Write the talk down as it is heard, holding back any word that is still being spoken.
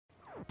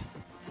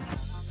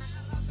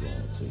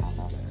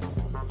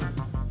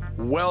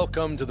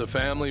Welcome to the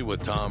family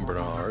with Tom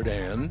Bernard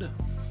and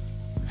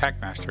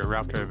Hackmaster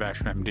Ralph W.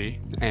 Basher, MD.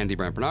 Andy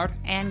Brent Bernard.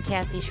 And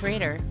Cassie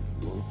Schrader.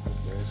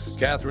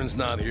 Catherine's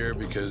not here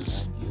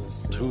because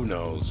who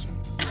knows?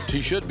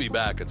 She should be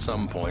back at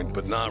some point,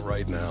 but not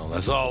right now.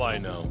 That's all I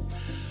know.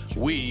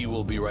 We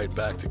will be right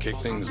back to kick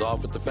things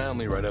off with the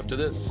family right after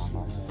this.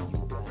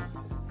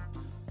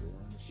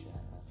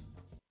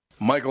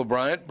 Michael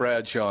Bryant,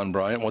 Bradshaw and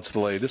Bryant, what's the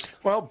latest?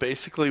 Well,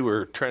 basically,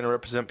 we're trying to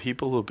represent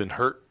people who have been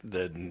hurt,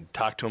 then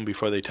talk to them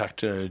before they talk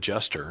to an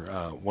adjuster.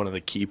 One of the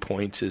key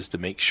points is to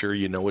make sure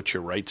you know what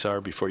your rights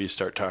are before you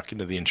start talking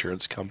to the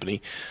insurance company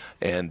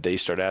and they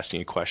start asking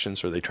you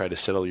questions or they try to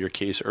settle your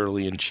case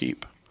early and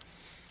cheap.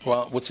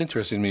 Well, what's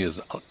interesting to me is,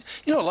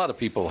 a lot of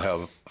people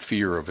have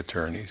fear of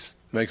attorneys.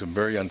 It makes them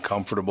very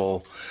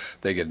uncomfortable.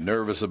 They get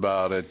nervous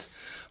about it.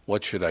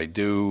 What should I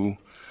do?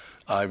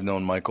 I've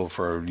known Michael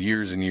for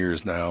years and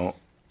years now,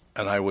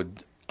 and I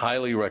would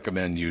highly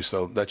recommend you.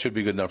 So that should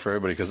be good enough for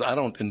everybody because I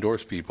don't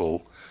endorse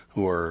people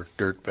who are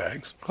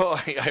dirtbags.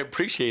 Well, I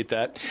appreciate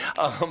that.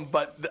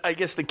 But I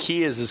guess the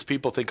key is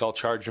people think I'll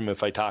charge them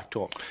if I talk to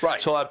them.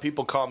 Right. So a lot of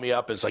people call me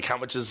up. It's like, how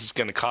much is this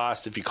going to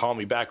cost if you call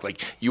me back?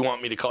 Like, you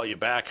want me to call you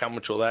back? How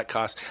much will that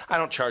cost? I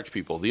don't charge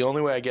people. The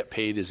only way I get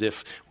paid is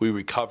if we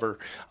recover,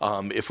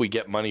 if we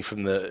get money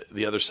from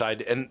the other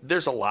side. And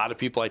there's a lot of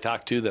people I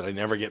talk to that I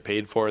never get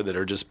paid for that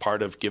are just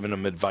part of giving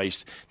them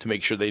advice to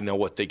make sure they know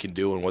what they can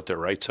do and what their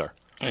rights are.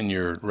 And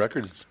your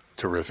record's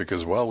terrific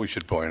as well, we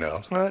should point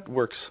out. Well, it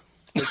works.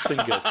 It's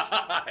been good.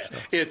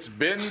 It's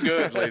been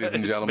good, ladies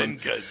and gentlemen.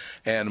 It's been good.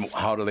 And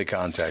how do they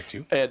contact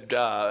you? And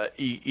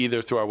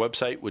either through our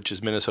website, which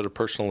is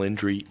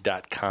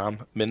minnesotapersonalinjury.com,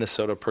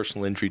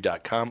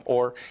 minnesotapersonalinjury.com,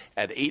 or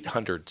at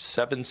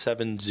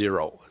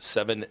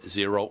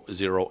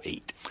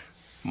 800-770-7008.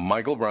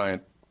 Michael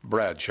Bryant,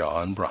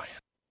 Bradshaw and Bryant.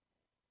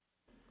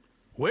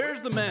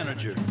 Where's the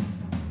manager?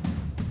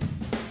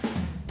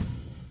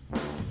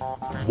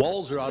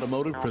 Walzer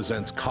Automotive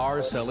presents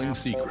Car Selling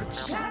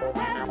Secrets.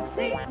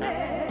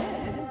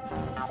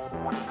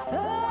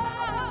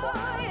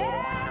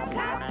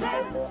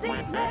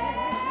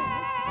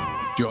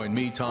 Join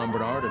me, Tom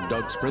Bernard, and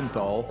Doug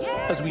Sprinthal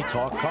as we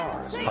talk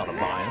cars, how to buy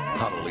them,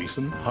 how to lease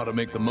them, how to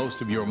make the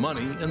most of your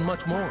money, and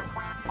much more.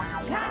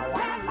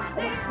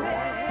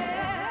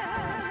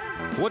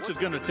 What's it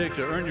going to take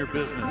to earn your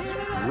business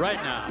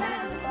right now?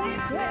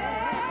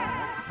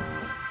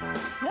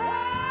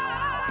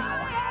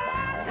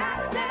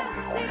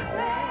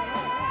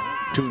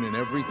 Tune in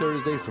every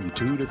Thursday from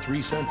 2 to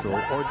 3 Central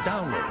or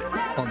download it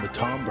on the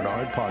Tom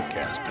Bernard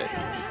podcast page.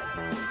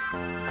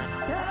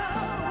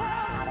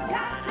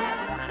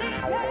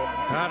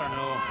 I don't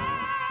know.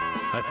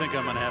 I think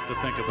I'm going to have to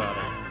think about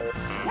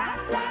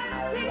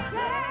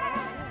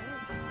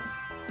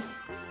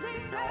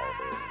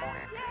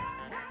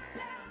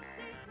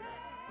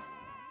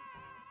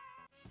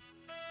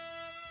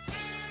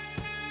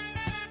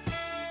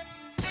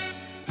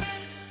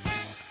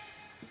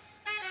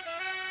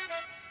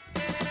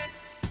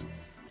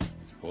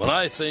When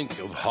I think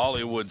of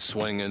Hollywood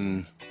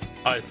swinging,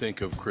 I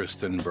think of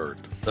Kristen Burt.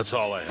 That's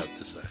all I have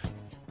to say.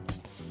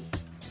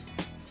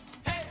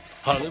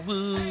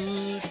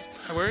 Hollywood.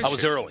 Where is I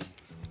was she? early.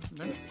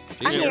 I'm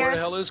Where the here.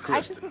 hell is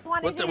Kristen? I just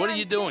wanted to What are hear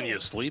you him doing? sing. You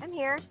asleep? I'm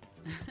here.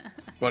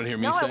 Want to hear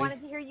me No, sing? I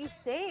wanted to hear you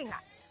sing.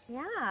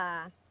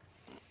 Yeah.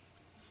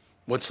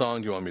 What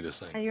song do you want me to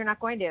sing? And you're not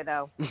going to,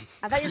 though.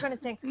 I thought you were going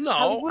to sing No.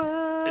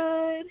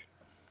 Hollywood.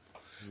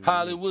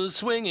 Hollywood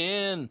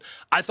swinging.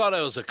 I thought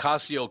I was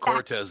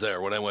Ocasio-Cortez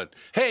there when I went,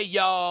 hey,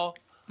 y'all.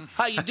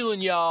 How you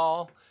doing,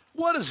 y'all?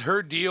 What is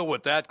her deal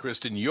with that,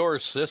 Kristen? Your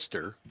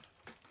sister.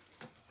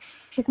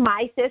 She's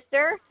my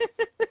sister.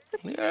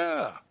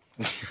 Yeah.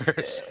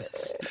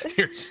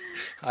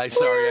 I'm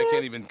sorry, I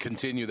can't even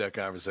continue that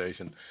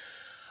conversation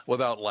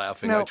without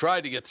laughing. I Nope.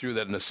 tried to get through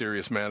that in a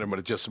serious manner, but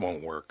it just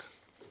won't work.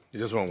 It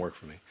just won't work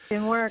for me.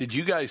 Didn't work. Did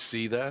you guys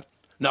see that?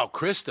 Now,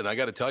 Kristen, I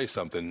got to tell you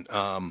something.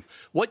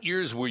 What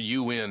years were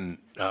you in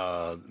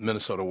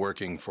Minnesota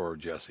working for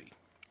Jesse?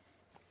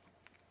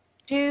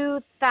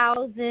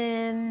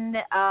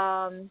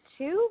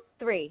 2002,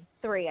 three,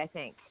 I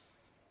think.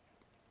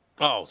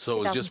 Oh, so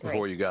it was just 2003.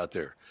 before you got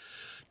there.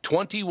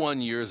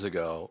 21 years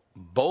ago,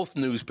 both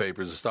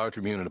newspapers, the Star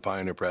Tribune and the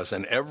Pioneer Press,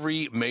 and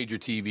every major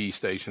TV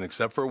station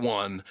except for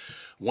one,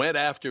 went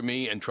after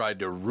me and tried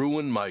to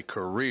ruin my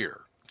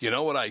career. You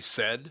know what I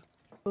said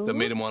that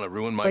made them want to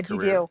ruin my What'd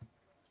career? you do?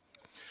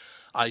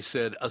 I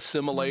said,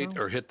 assimilate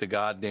or hit the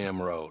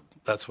goddamn road.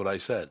 That's what I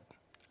said.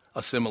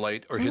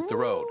 Assimilate or hit the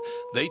road.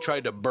 They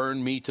tried to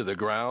burn me to the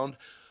ground.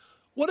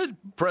 What did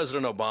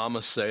President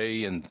Obama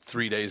say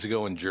 3 days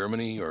ago in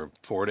Germany or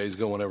 4 days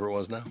ago, whenever it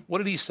was now? What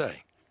did he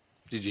say?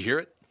 Did you hear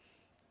it?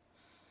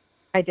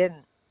 I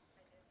didn't.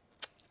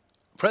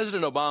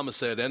 President Obama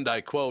said, and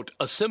I quote,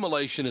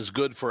 assimilation is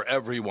good for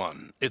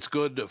everyone. It's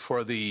good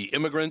for the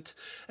immigrant,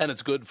 and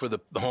it's good for the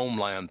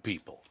homeland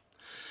people.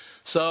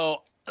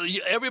 So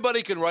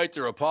everybody can write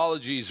their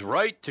apologies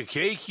right to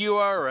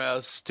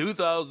KQRS,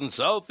 2000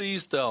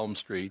 Southeast Elm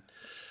Street.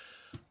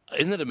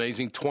 Isn't it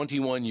amazing?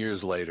 21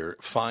 years later,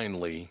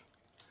 finally,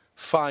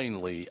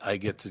 I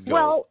get to go,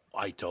 Well-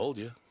 I told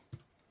you.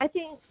 I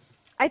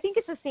think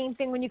it's the same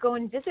thing when you go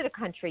and visit a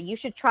country. You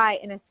should try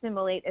and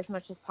assimilate as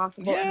much as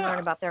possible and Yeah. learn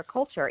about their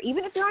culture.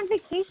 Even if you're on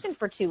vacation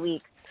for 2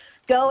 weeks,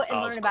 go and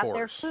Of learn about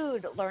their course.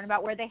 food, learn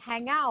about where they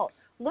hang out,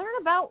 learn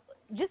about,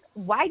 just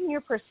widen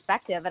your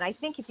perspective. And I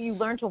think if you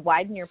learn to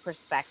widen your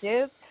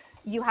perspective,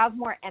 you have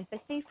more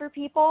empathy for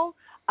people.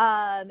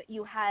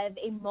 You have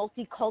a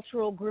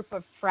multicultural group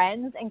of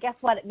friends. And guess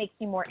what? It makes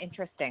you more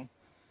interesting.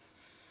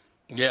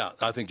 Yeah,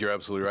 I think you're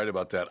absolutely right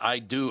about that. I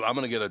do. I'm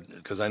going to get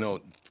because I know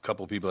a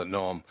couple of people that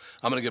know him.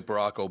 I'm going to get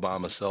Barack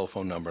Obama's cell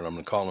phone number, and I'm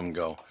going to call him and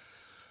go,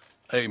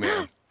 hey,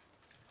 man,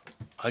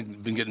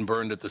 I've been getting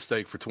burned at the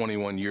stake for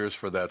 21 years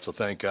for that, so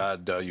thank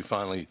God you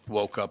finally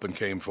woke up and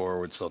came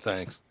forward, so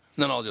thanks.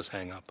 And then I'll just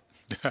hang up.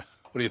 What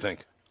do you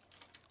think?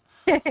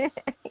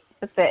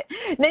 That's it.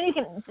 And then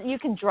you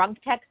can drunk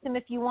text him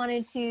if you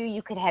wanted to.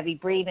 You could heavy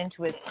breathe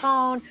into his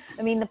phone.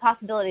 I mean, the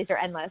possibilities are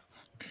endless.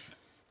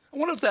 I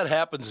wonder if that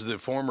happens to the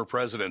former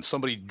president.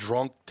 Somebody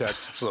drunk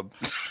texts him.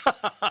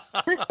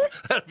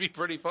 That'd be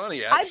pretty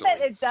funny, actually. I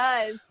bet it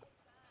does.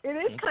 It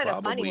is kind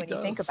of funny probably when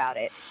you think does. about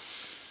it.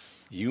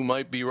 You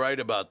might be right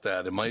about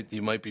that.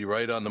 You might be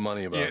right on the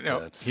money about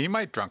that. He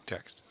might drunk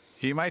text.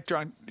 He might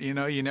drunk. You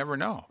never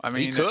know. I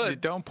mean, could.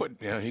 Don't put.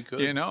 Yeah, he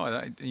could.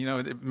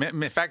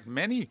 In fact,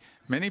 many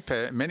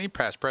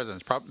past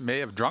presidents probably may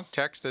have drunk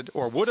texted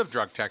or would have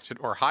drunk texted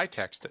or high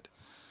texted.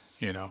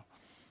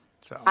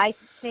 So. I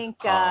think,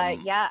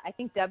 I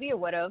think W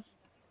would have,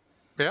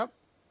 Yep.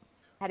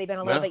 had he been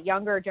a little Yeah. bit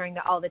younger during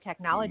all the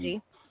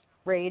technology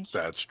rage.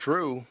 That's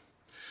true.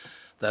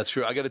 That's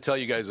true. I got to tell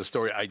you guys a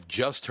story. I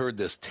just heard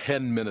this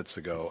 10 minutes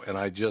ago, and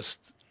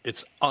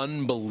it's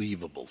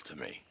unbelievable to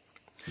me.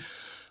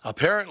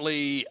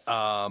 Apparently,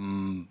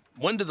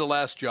 when did the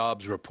last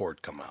jobs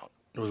report come out?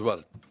 It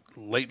was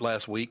late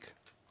last week?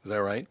 Is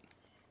that right?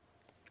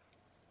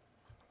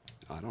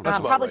 I don't That's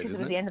know. about Probably right, because it isn't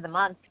was it? the end of the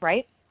month,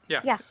 right?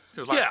 Yeah. It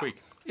was last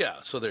week. Yeah,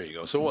 so there you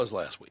go. So it was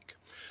last week.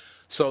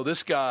 So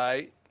this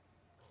guy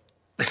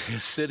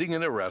is sitting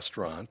in a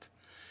restaurant,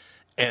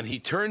 and he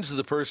turns to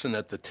the person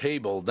at the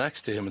table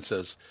next to him and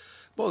says,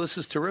 well, this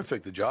is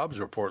terrific. The jobs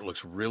report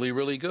looks really,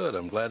 really good.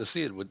 I'm glad to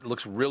see it. It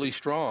looks really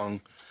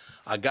strong.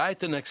 A guy at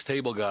the next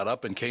table got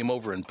up and came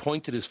over and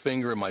pointed his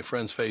finger in my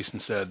friend's face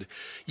and said,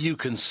 you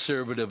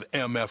conservative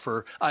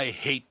MFer, I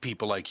hate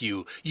people like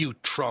you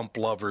Trump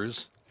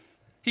lovers.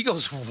 He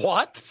goes,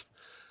 what?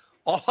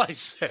 All I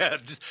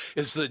said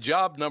is the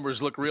job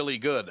numbers look really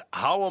good.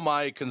 How am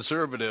I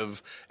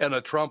conservative and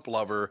a Trump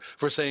lover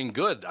for saying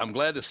good? I'm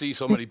glad to see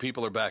so many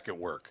people are back at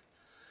work.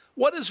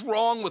 What is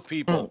wrong with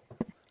people,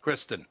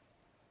 Kristen?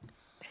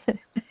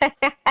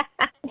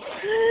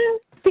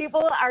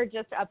 People are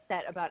just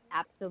upset about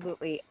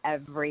absolutely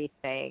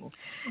everything.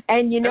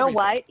 And you know Everything.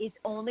 what? It's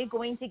only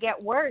going to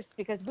get worse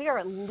because we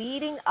are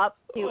leading up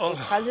to a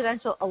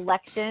presidential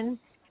election.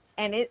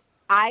 And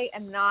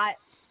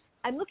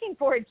I'm looking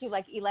forward to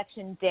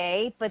election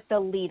day, but the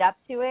lead up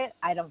to it,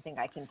 I don't think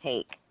I can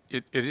take.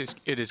 It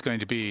is going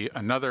to be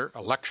another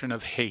election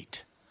of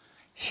hate.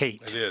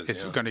 Hate. It is,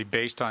 It's yeah. going to be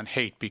based on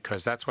hate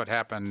because that's what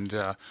happened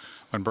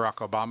when Barack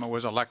Obama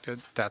was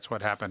elected. That's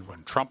what happened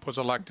when Trump was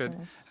elected.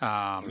 Yep.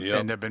 And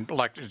there have been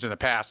elections in the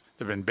past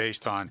that have been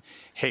based on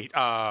hate.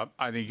 I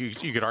think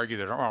you could argue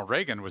that Ronald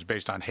Reagan was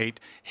based on hate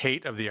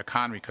of the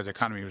economy because the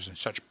economy was in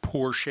such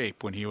poor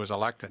shape when he was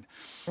elected.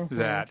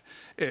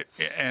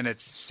 And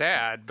it's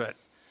sad, but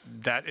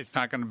that it's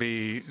not going to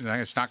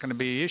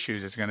be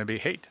issues. It's going to be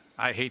hate.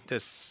 I hate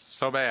this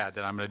so bad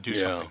that I'm going to do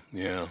something.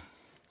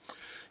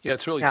 Yeah,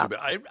 it's really too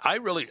bad. I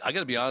got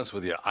to be honest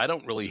with you. I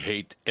don't really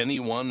hate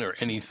anyone or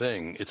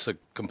anything. It's a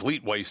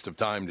complete waste of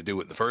time to do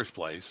it in the first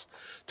place,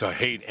 to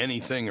hate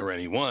anything or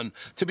anyone.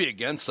 To be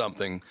against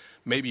something,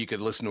 maybe you could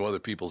listen to other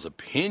people's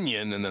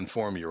opinion and then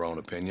form your own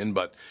opinion.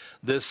 But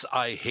this,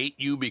 I hate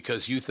you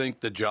because you think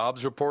the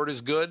jobs report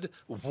is good?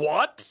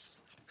 What?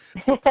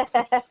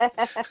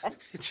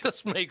 It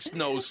just makes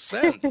no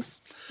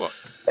sense. Well,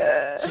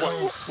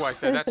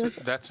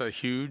 that's a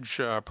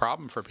huge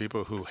problem for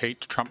people who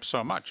hate Trump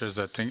so much. Is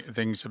that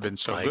things have been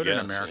so I good in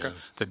guess, America?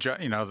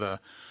 yeah. The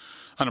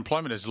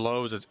unemployment is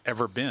low as it's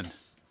ever been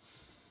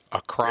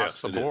across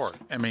Yes, the it is. board.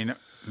 I mean,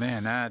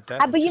 man, that.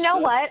 But you know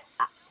good. what?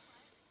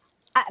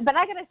 But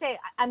I got to say,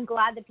 I'm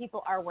glad that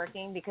people are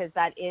working because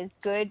that is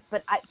good.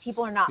 But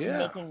people are not Yeah.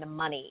 making the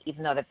money,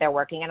 even though that they're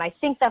working. And I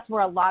think that's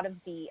where a lot of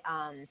the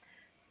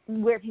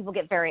where people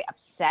get very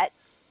upset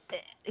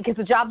because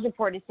the jobs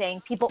report is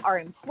saying people are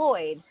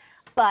employed.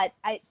 But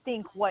I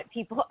think what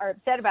people are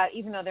upset about,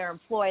 even though they're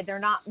employed, they're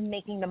not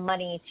making the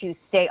money to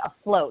stay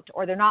afloat,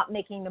 or they're not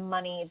making the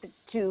money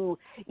to,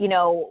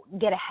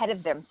 get ahead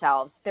of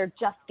themselves. They're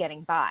just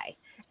getting by.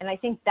 And I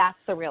think that's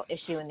the real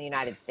issue in the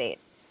United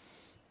States.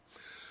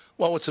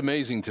 Well, what's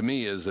amazing to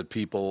me is that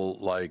people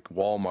like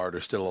Walmart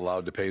are still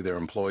allowed to pay their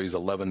employees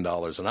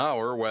 $11 an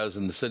hour, whereas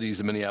in the cities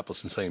of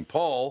Minneapolis and St.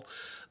 Paul,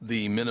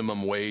 the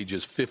minimum wage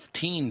is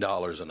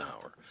 $15 an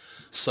hour.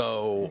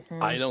 So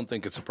I don't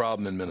think it's a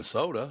problem in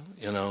Minnesota,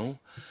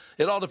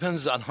 It all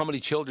depends on how many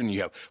children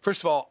you have.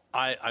 First of all,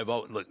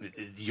 look,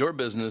 your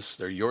business,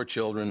 they're your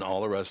children,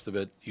 all the rest of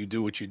it. You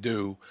do what you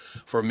do.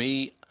 For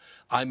me,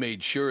 I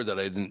made sure that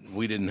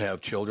we didn't have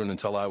children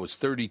until I was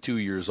 32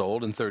 years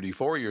old and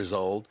 34 years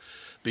old,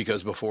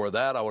 because before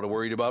that I would have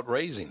worried about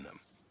raising them.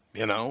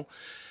 You know,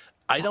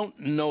 I don't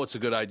know it's a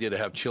good idea to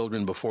have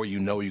children before you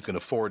know you can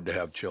afford to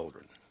have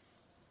children.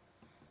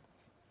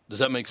 Does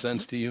that make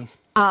sense to you?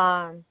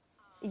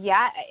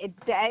 Yeah, it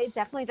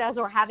definitely does.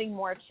 Or having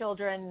more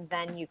children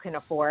than you can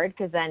afford,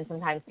 because then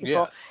sometimes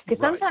people,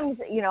 sometimes,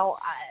 you know,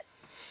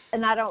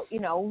 and I don't,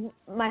 you know,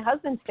 my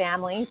husband's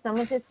family, some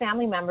of his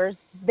family members,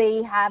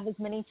 they have as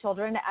many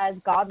children as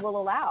God will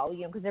allow,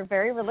 you know, because they're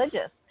very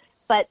religious.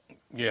 But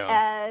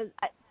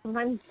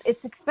sometimes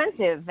it's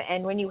expensive.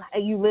 And when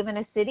you live in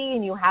a city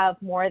and you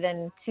have more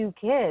than 2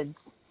 kids,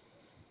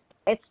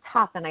 it's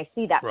tough. And I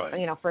see that,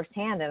 you know,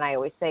 firsthand. And I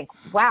always think,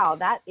 wow,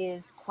 that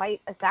is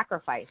quite a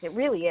sacrifice. It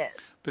really is.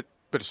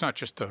 But it's not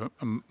just the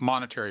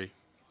monetary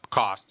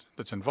cost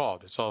that's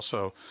involved. It's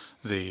also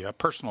the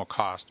personal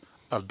cost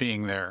of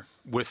being there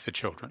with the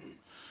children.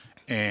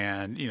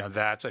 And, you know,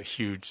 that's a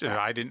huge,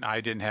 I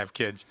didn't have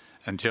kids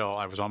until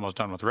I was almost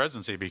done with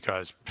residency,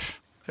 because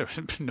there was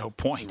no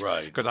point.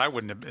 Right. Because they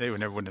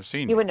wouldn't have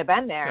seen me. You wouldn't have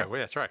been there. Yeah, well,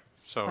 that's right.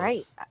 So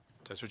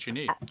that's what you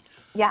need.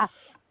 Yeah.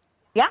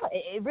 Yeah,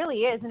 it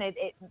really is. And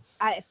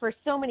for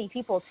so many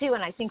people, too,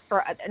 and I think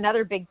for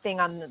another big thing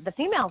on the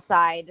female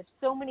side,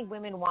 so many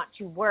women want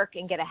to work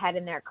and get ahead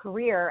in their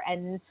career.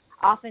 And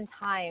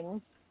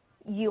oftentimes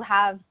you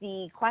have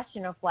the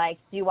question of, like,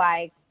 do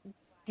I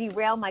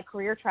derail my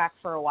career track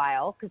for a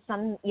while? Because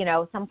some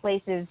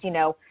places,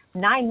 9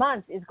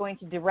 months is going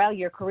to derail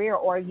your career,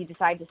 or you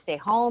decide to stay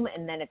home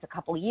and then it's a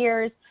couple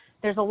years.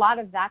 There's a lot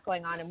of that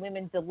going on, and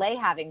women delay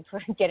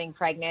getting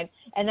pregnant.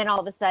 And then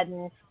all of a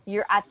sudden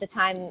you're at the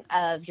time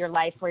of your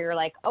life where you're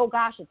like, oh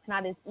gosh, it's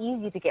not as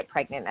easy to get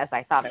pregnant as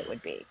I thought it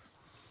would be.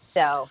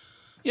 So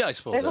yeah, I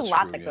suppose there's that's a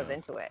lot true, that goes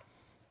into it.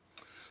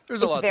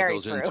 There's a lot that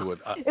goes into it.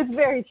 It's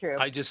very true.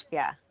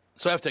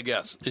 So I have to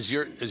guess, is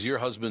your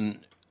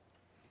husband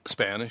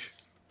Spanish?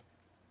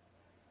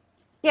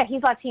 Yeah,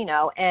 he's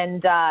Latino,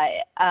 and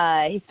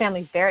his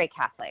family's very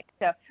Catholic.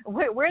 So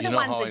we're the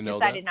ones that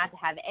decided not to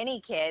have any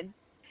kids.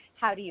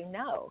 How do you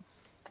know?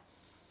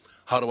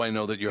 How do I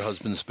know that your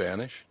husband's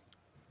Spanish?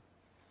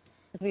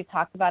 Because we've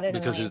talked about it a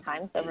million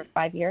times over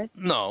 5 years.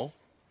 No.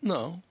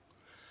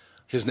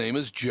 His name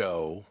is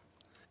Joe,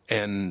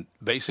 and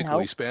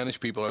basically Spanish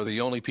people are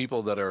the only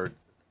people that are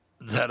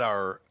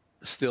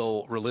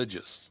still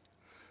religious.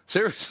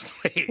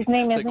 Seriously. His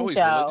name isn't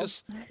Joe.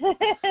 Religious?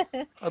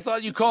 I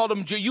thought you called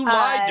him Joe. You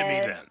lied to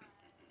me then.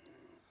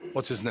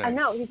 What's his name?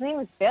 No, his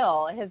name is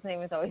Bill. His name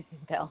has always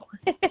been Bill.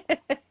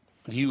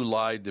 You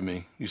lied to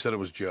me. You said it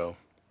was Joe.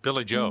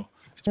 Billy Joe.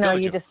 It's no,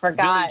 Billy you Joe. just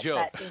forgot Billy Joe.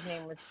 that his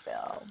name was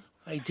Bill.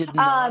 I did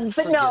not But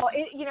forget. no,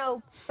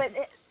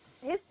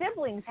 his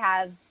siblings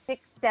have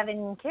 6,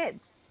 7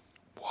 kids.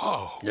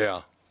 Whoa.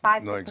 Yeah.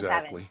 5, no, 6,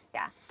 exactly.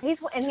 and 7.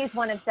 Yeah. He's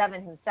one of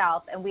 7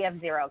 himself, and we have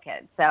 0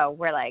 kids. So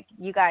we're like,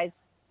 you guys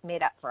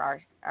made up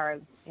for our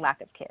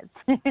lack of kids.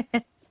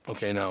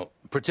 Okay, now,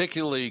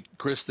 particularly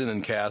Kristen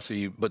and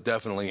Cassie, but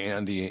definitely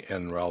Andy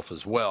and Ralph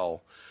as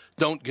well,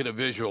 don't get a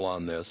visual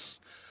on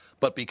this,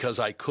 but because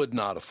I could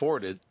not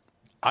afford it,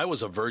 I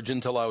was a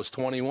virgin till I was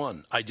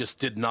 21. I just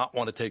did not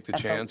want to take the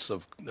chance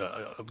of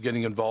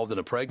getting involved in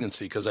a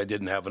pregnancy because I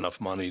didn't have enough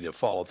money to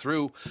follow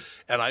through,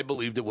 and I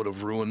believed it would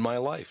have ruined my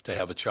life to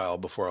have a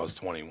child before I was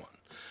 21.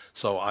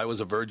 So I was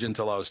a virgin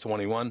till I was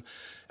 21,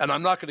 and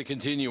I'm not going to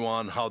continue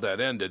on how that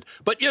ended,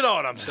 but you know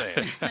what I'm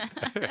saying.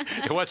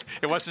 It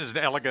wasn't as an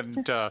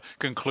elegant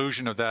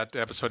conclusion of that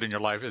episode in your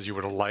life as you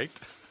would have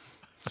liked.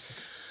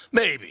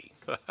 Maybe.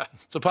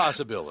 It's a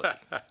possibility.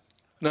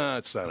 No,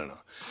 it's not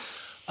enough.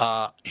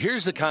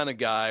 Here's the kind of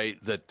guy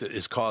that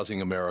is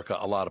causing America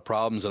a lot of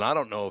problems, and I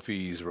don't know if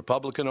he's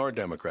Republican or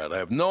Democrat. I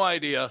have no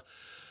idea,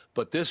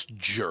 but this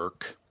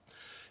jerk,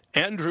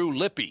 Andrew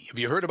Lippy. Have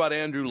you heard about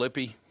Andrew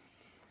Lippy?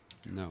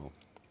 No.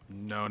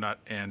 No, not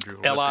Andrew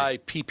Lippy.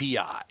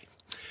 L-I-P-P-I.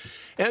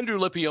 Andrew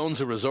Lippy owns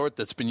a resort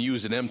that's been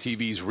used in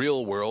MTV's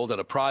Real World at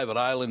a private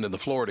island in the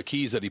Florida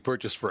Keys that he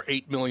purchased for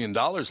 $8 million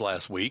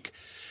last week.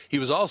 He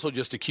was also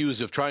just accused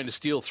of trying to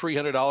steal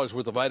 $300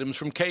 worth of items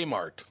from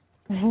Kmart.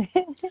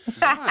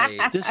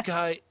 This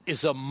guy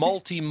is a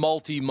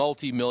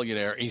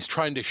multi-millionaire, and he's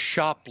trying to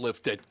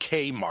shoplift at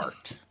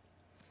Kmart.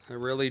 I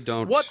really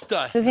don't. What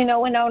the? Does he know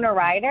Winona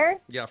Ryder?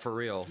 Yeah, for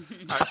real.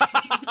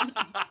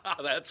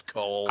 That's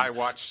cold. I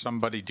watched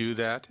somebody do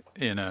that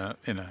in a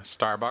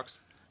Starbucks,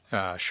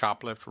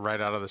 shoplift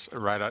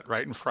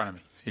right in front of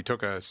me. He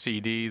took a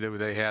CD that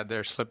they had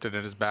there, slipped it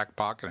in his back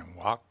pocket, and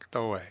walked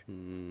away.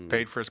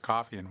 Paid for his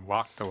coffee and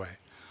walked away.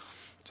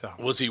 So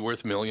was he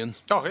worth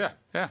millions? Oh yeah.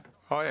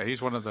 Oh yeah.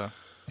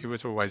 He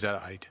was a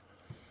Wayzatite.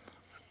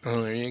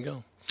 Oh, there you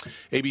go.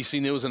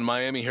 ABC News and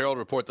Miami Herald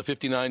report the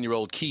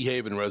 59-year-old Key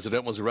Haven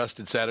resident was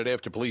arrested Saturday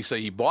after police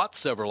say he bought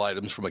several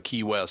items from a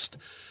Key West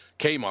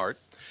Kmart.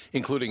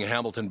 including a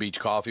Hamilton Beach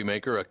coffee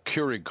maker, a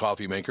Keurig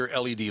coffee maker,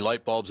 LED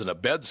light bulbs, and a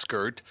bed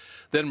skirt,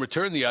 then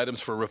returned the items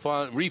for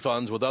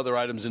refunds with other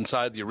items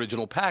inside the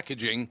original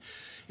packaging.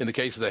 In the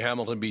case of the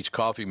Hamilton Beach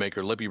coffee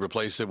maker, Lippy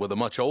replaced it with a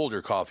much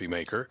older coffee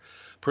maker,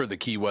 per the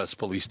Key West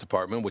Police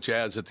Department, which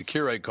adds that the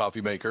Keurig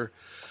coffee maker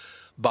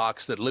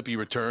box that Lippy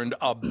returned,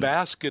 a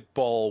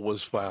basketball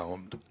was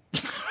found.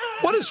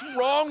 What is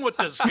wrong with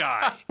this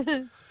guy?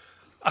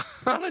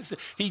 Honestly,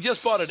 he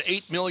just bought an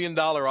 $8 million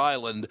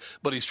island,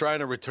 but he's trying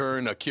to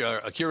return a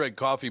Keurig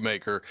coffee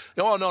maker.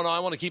 Oh, no, I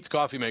want to keep the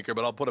coffee maker,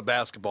 but I'll put a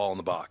basketball in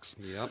the box.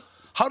 Yep.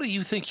 How do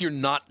you think you're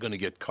not going to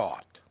get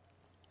caught?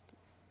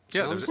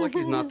 Yeah, sounds like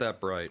he's not that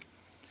bright.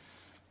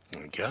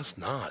 I guess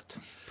not.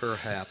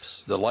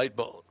 Perhaps. The light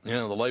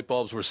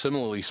bulbs were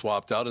similarly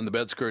swapped out, and the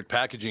bed skirt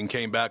packaging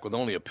came back with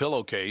only a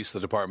pillowcase, the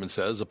department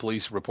says. The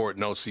police report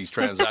notes these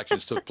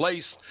transactions took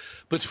place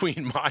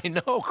between I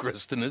know,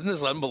 Kristen, isn't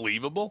this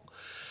unbelievable?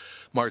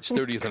 March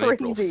 30th and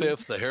April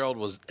 5th, the Herald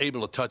was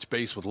able to touch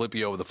base with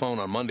Lippy over the phone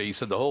on Monday. He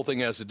said the whole thing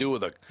has to do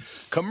with a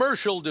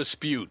commercial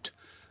dispute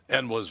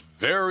and was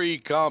very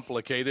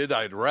complicated.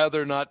 I'd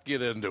rather not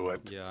get into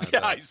it. Yeah,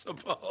 I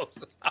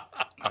suppose.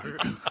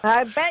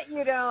 I bet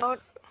you don't.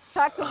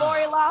 Talk to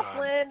Lori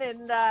Laughlin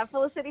and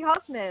Felicity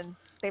Huffman.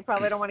 They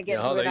probably don't want to get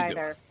into it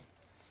either.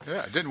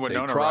 Yeah, didn't They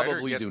Winona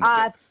probably Ryder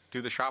do.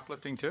 do the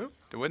shoplifting too?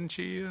 Wouldn't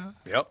she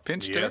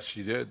pinch it? Yes,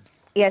 she did.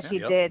 Yes, she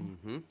did.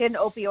 She had an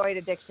opioid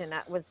addiction.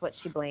 That was what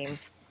she blamed.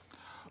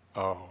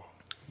 Oh.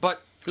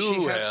 But she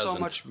Who had so hasn't?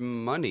 much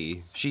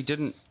money. She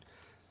didn't.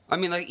 I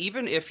mean, like,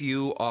 even if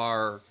you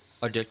are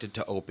addicted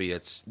to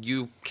opiates,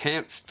 you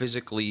can't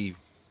physically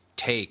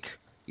take,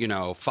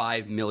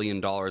 $5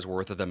 million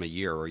worth of them a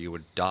year or you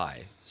would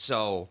die.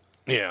 So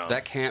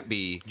that can't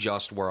be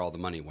just where all the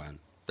money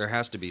went. There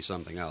has to be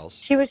something else.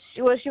 She was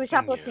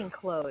shoplifting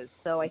clothes,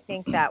 so I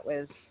think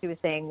she was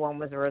saying one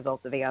was a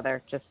result of the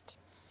other.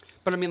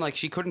 But I mean, like,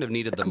 she couldn't have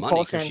needed the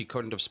money because she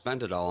couldn't have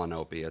spent it all on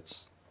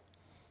opiates.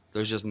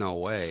 There's just no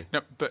way.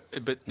 No, but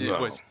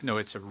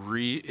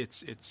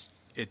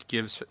it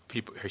gives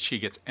people. She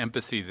gets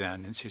empathy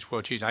then, and says,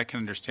 "Well, geez, I can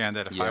understand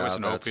that if I was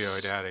an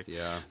opioid addict,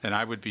 then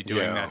I would be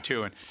doing that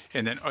too."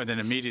 And then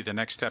immediately the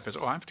next step is,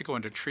 "Oh, I have to go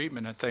into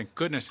treatment, and thank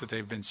goodness that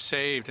they've been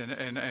saved,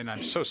 and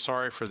I'm so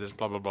sorry for this."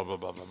 Blah blah blah blah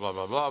blah blah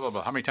blah blah blah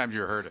blah. How many times have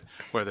you heard it?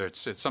 Whether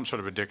it's some sort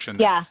of addiction.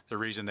 Yeah. The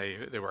reason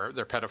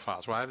they're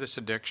pedophiles. Well, I have this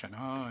addiction.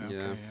 Oh, okay,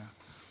 yeah.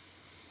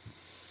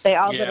 They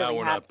all go to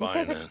we're rehab not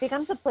buying because it. it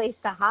becomes a place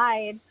to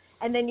hide.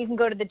 And then you can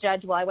go to the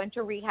judge. Well, I went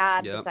to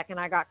rehab the second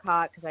I got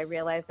caught because I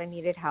realized I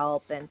needed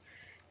help, and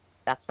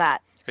that's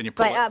that. And you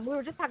we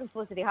were just talking to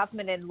Felicity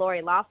Huffman and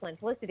Lori Laughlin.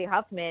 Felicity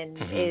Huffman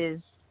is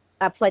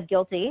pled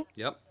guilty.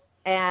 Yep.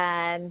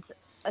 And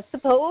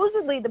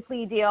supposedly the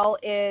plea deal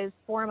is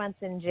 4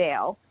 months in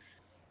jail.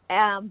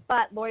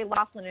 But Lori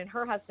Laughlin and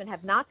her husband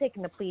have not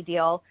taken the plea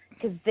deal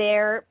because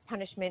their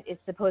punishment is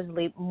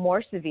supposedly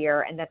more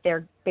severe, and that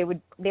they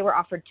were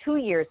offered 2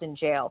 years in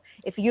jail.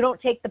 If you don't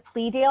take the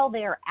plea deal,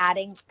 they are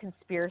adding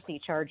conspiracy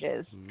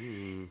charges.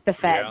 The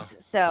feds,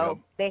 so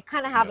they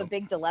kind of have a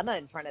big dilemma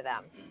in front of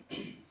them.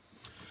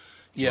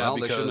 Yeah, well,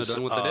 because they shouldn't have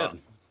done what they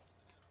did.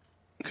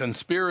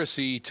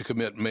 Conspiracy to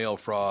commit mail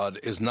fraud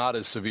is not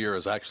as severe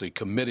as actually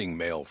committing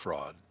mail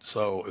fraud.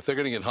 So if they're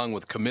going to get hung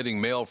with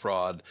committing mail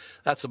fraud,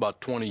 that's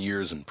about 20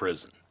 years in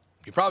prison.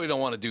 You probably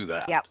don't want to do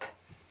that. Yep.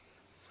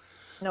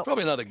 No.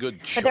 Probably not a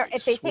good choice. But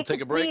if they we'll take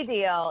the a break. plea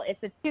deal,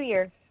 it's a 2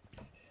 year.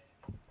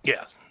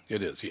 Yes,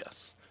 it is,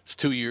 yes. It's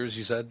 2 years,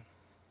 you said?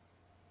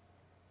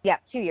 Yeah,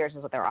 2 years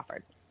is what they're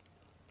offered.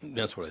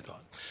 That's what I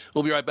thought.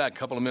 We'll be right back in a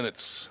couple of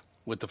minutes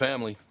with the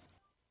family.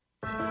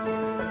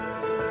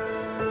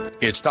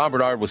 It's Tom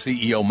Bernard with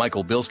CEO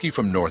Michael Bilski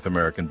from North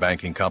American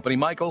Banking Company.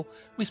 Michael,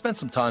 we spent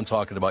some time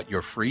talking about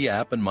your free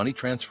app and money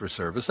transfer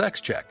service,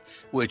 XCheck,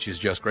 which is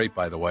just great,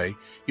 by the way.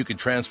 You can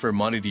transfer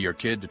money to your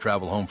kid to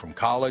travel home from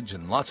college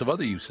and lots of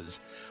other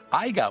uses.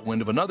 I got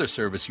wind of another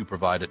service you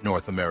provide at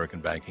North American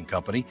Banking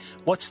Company.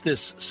 What's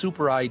this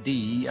Super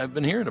ID I've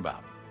been hearing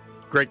about?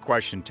 Great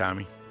question,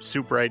 Tommy.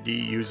 Super ID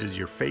uses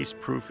your face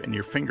proof and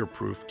your finger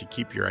proof to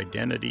keep your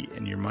identity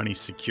and your money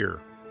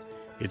secure.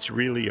 It's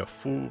really a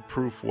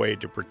foolproof way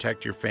to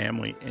protect your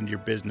family and your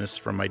business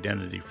from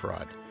identity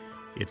fraud.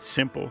 It's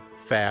simple,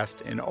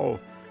 fast, and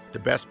the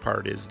best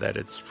part is that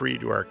it's free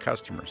to our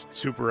customers.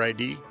 Super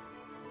ID,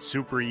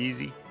 super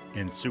easy,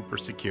 and super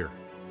secure.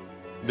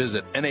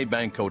 Visit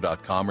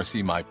nabanco.com or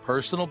see my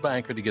personal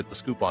banker to get the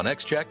scoop on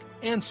XCheck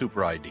and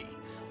Super ID.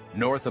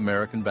 North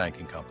American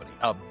Banking Company,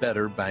 a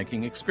better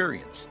banking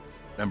experience.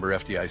 Member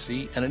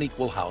FDIC and an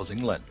equal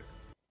housing lender.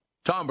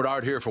 Tom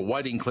Bernard here for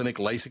Whiting Clinic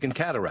LASIK and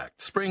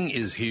Cataract. Spring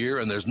is here,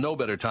 and there's no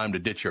better time to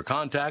ditch your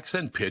contacts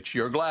and pitch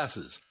your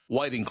glasses.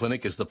 Whiting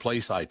Clinic is the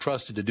place I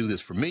trusted to do this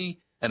for me,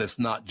 and it's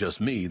not just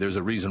me. There's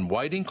a reason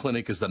Whiting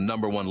Clinic is the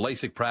 #1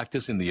 LASIK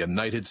practice in the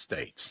United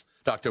States.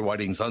 Dr.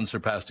 Whiting's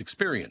unsurpassed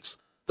experience,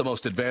 the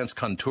most advanced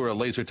Contura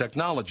laser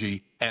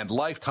technology, and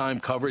lifetime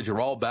coverage are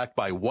all backed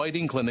by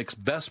Whiting Clinic's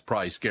best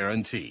price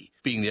guarantee.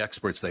 Being the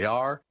experts they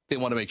are, they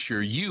want to make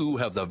sure you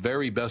have the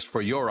very best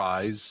for your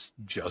eyes,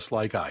 just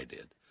like I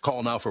did.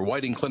 Call now for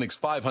Whiting Clinic's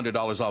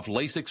 $500 off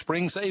LASIK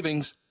spring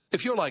savings.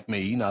 If you're like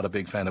me, not a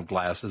big fan of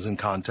glasses and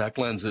contact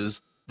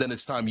lenses, then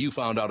it's time you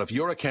found out if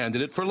you're a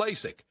candidate for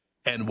LASIK.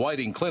 And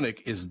Whiting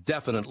Clinic is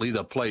definitely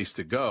the place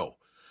to go.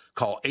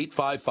 Call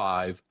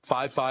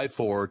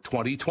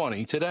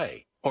 855-554-2020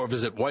 today or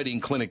visit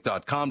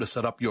whitingclinic.com to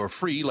set up your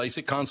free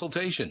LASIK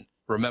consultation.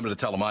 Remember to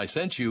tell them I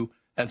sent you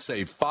and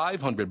save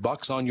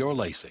 $500 on your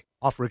LASIK.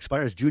 Offer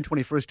expires June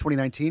 21st,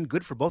 2019.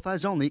 Good for both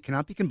eyes only.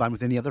 Cannot be combined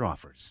with any other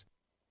offers.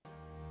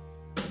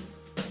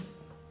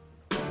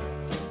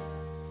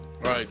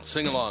 All right,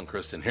 sing along,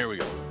 Kristen. Here we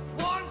go.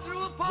 Walk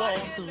through the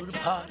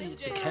party at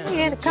the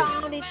county. In a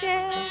comedy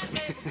show.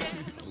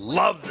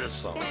 Love this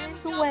song.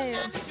 Dance away.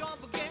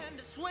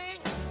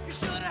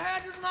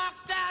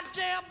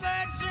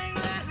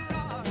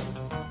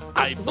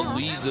 I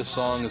believe the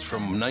song is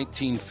from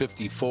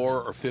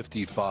 1954 or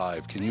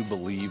 55. Can you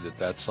believe that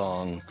that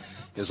song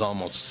is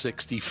almost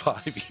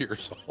 65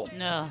 years old?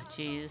 No,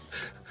 jeez.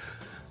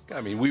 I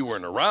mean, we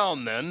weren't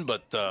around then,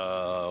 but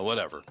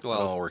whatever. Well, it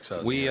all works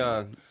out. We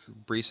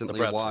recently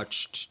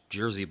watched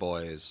Jersey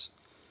Boys,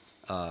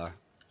 and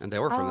they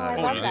were from that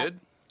Oh, era. you did?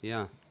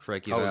 Yeah,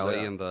 Frankie How was Valli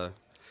that? and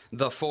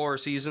the Four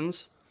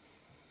Seasons.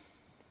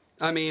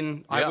 I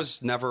mean, I Yeah.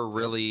 was never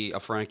really a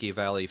Frankie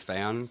Valli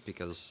fan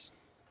because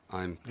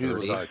I'm 30. Neither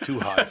was I. Too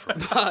high for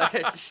me.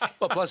 But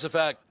Well, plus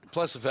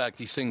the fact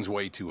he sings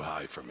way too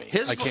high for me.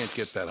 I can't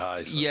get that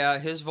high. So. yeah,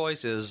 his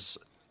voice is.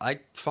 I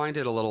find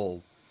it a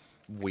little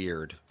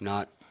weird.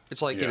 Not.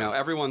 It's like, you Yeah. know,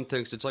 everyone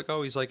thinks it's like,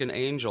 oh, he's like an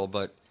angel,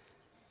 but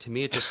to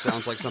me, it just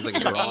sounds like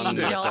something's wrong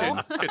with Angel.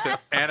 him. It's an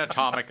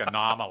anatomic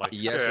anomaly.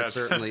 Yes, it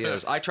certainly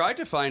is. I tried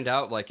to find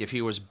out, like, if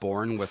he was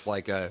born with,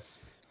 like, a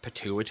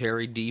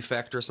pituitary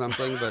defect or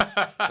something, but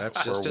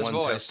that's just Or his one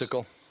voice.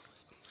 testicle.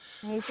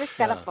 He's just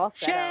got a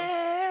falsetto.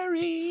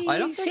 I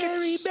don't think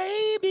it's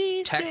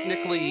baby,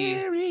 technically.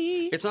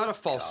 Sherry. It's not a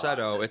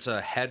falsetto. It's a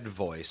head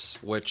voice,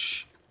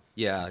 which,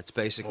 yeah, it's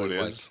basically Oh,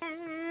 it like, is?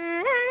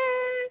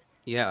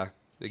 yeah,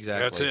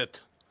 exactly. That's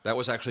it. That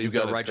was actually You the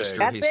got it register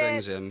pegged. he That's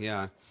sings in.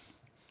 Yeah.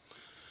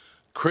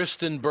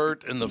 Kristen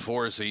Burt and the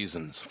Four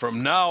Seasons.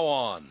 From now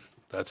on,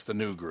 that's the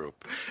new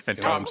group. And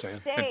You know what I'm Tom-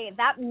 saying? Say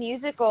that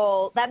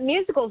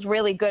musical's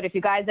really good if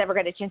you guys ever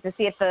get a chance to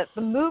see it. The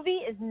movie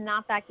is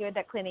not that good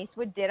that Clint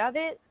Eastwood did of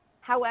it.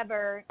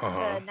 However,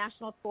 the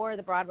national tour,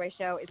 the Broadway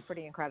show, is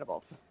pretty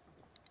incredible.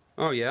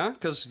 Oh yeah,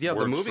 because the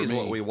Works movie for is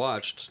what me. we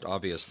watched,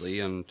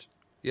 obviously, and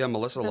yeah,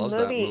 Melissa The loves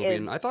that movie movie, is-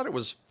 and I thought it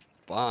was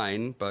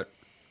fine, but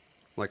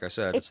like I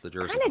said, it's the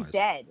Jersey kind Boys. of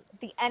dead.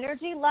 The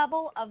energy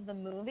level of the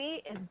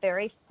movie is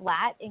very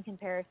flat in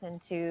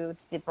comparison to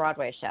the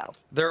Broadway show.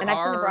 There and I've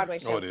seen the are Broadway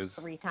show it is.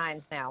 3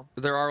 times now.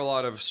 there are a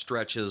lot of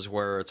stretches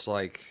where it's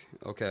like,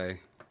 okay,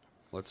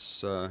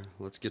 let's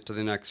get to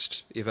the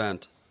next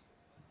event.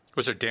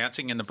 Was there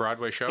dancing in the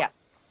Broadway show? Yeah.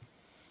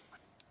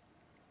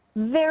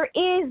 There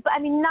is, but I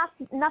mean,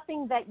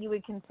 nothing that you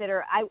would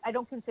consider. I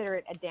don't consider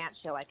it a dance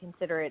show. I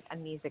consider it a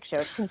music show.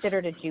 It's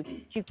considered a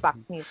jukebox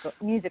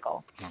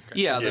musical.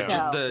 Yeah,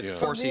 Yeah. the Yeah.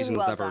 Four Really Seasons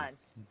well never done.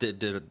 did.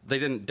 They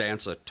didn't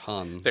dance a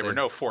ton. There were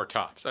no four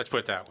tops. Let's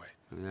put it that way.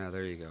 Yeah,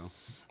 there you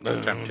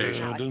go.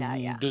 Temptation. Like that,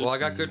 yeah. Well, I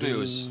got good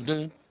news.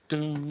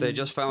 They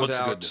just found What's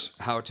the good out news?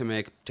 how to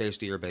make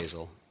tastier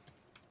basil.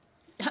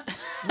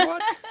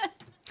 What?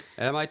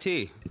 At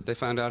MIT, they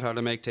found out how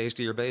to make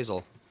tastier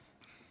basil.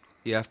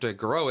 You have to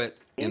grow it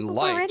in Basil's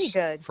light already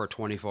good. for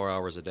 24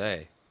 hours a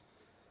day.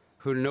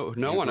 No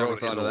one grow ever it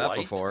thought in of that light?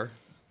 before.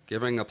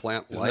 Giving a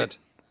plant Isn't light.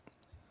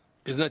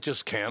 Isn't that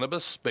just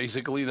cannabis,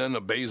 basically, then,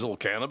 a basil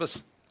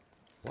cannabis?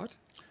 What?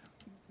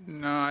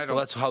 No, I don't. Well,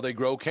 that's how they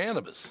grow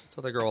cannabis. That's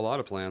how they grow a lot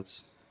of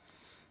plants.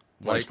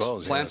 I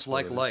suppose, yeah, plants that's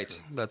like what it is.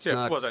 light. That's Yeah,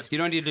 not. well, that's- You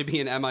don't need to be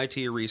an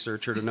MIT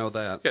researcher to know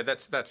that. Yeah,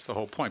 that's the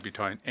whole point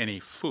behind any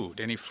food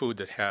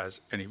that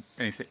has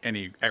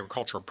any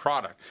agricultural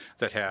product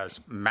that has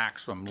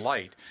maximum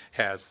light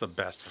has the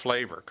best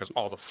flavor because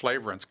all the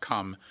flavorants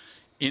come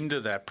into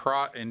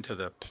into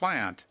the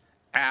plant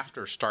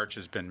after starch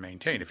has been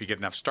maintained. If you get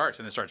enough starch,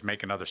 then it starts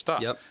making other stuff.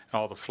 Yep.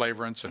 All the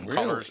flavorants and Really?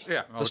 colors.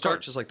 Yeah. all The starch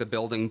colors. is like the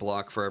building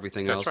block for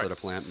everything That's else right. that a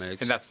plant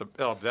makes. And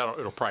it'll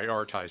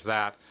prioritize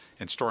that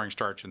and storing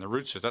starch in the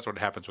root system. That's what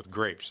happens with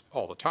grapes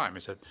all the time.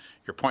 Is that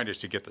your point is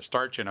to get the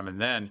starch in them,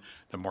 and then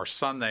the more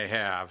sun they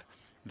have,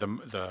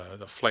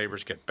 the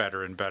flavors get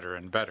better and better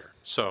and better.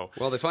 So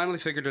well, they finally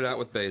figured it out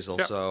with basil,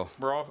 yeah, so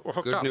we're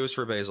hooked good up. news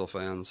for basil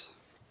fans.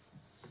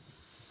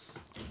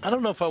 I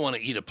don't know if I want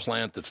to eat a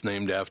plant that's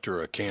named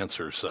after a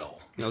cancer cell.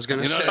 I was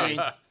going to You know what I say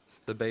mean?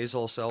 the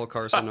basal cell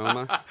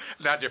carcinoma.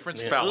 Now different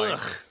spelling. Ugh.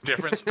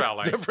 Different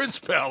spelling. Different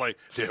spelling.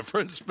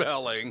 Different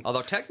spelling.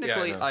 Although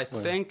technically, Yeah, I know. I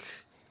think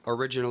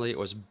originally it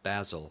was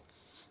basil.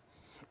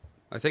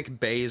 I think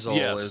basil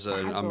Yes. is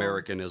an Basil.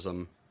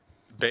 Americanism.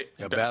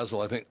 Yeah,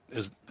 basil, I think,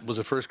 was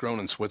it first grown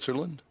in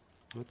Switzerland?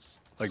 What's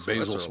Like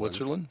Basel,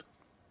 Switzerland?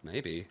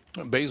 Maybe.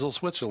 Basel,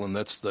 Switzerland.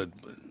 That's I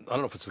don't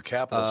know if it's the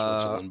capital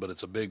of Switzerland, but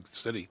it's a big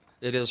city.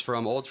 It is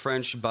from Old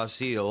French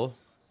basil,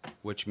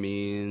 which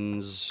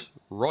means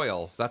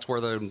royal. That's where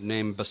the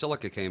name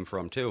basilica came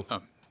from, too.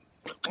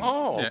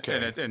 Oh, Yeah,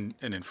 okay. and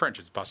in French,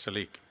 it's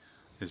basilic.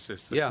 Is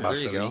the, Yeah, there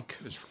you go.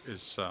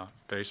 Is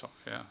basil?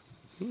 Yeah.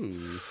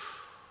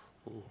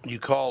 You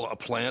call a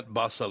plant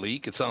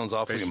basilic? It sounds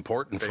awfully Bas-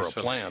 important for a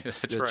basil. plant.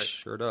 That's It right.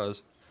 sure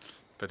does.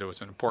 But it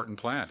was an important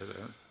plant. It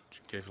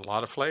gave a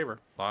lot of flavor,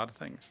 a lot of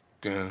things.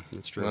 Yeah,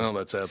 That's true. Well,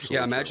 that's absolutely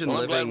Yeah, imagine true.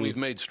 Well, I'm glad living- we've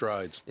made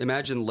strides.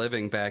 Imagine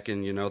living back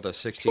in, the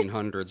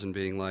 1600s and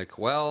being like,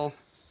 well,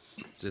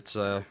 it's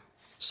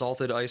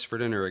salted ice for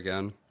dinner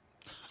again.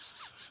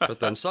 But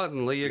then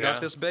suddenly you Yeah,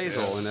 got this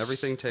basil yeah. and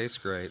everything tastes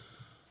great.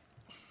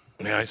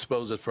 Yeah, I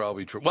suppose it's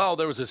probably true. Well,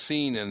 there was a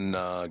scene in,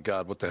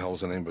 God, what the hell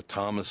was the name? But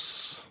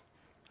Thomas,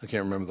 I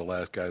can't remember the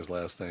last guy's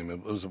last name.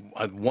 It was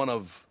one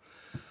of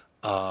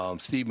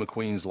Steve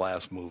McQueen's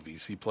last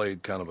movies. He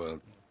played kind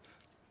of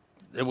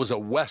it was a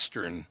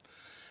Western.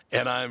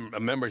 And I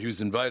remember he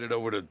was invited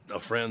over to a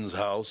friend's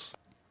house.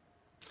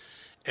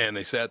 And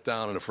they sat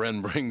down and a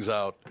friend brings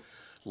out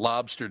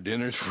lobster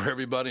dinners for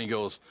everybody. And he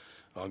goes,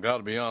 I got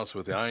to be honest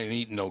with you, I ain't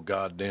eating no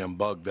goddamn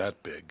bug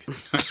that big.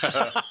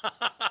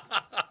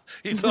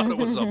 He thought it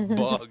was a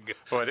bug.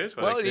 Well, it is.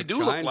 Well, they, they do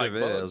look Kind like of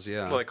bugs. is,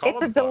 yeah. well, they call It's a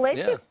them bugs.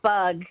 delicious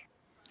bug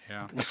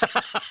Yeah.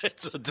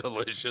 It's a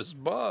delicious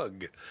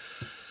bug.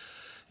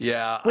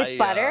 Yeah. with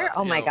butter.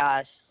 Oh my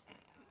gosh.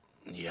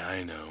 Yeah,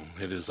 I know.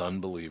 It is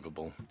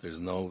unbelievable. There's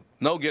no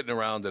getting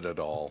around it at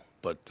all.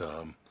 But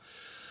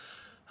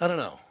I don't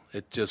know.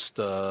 It just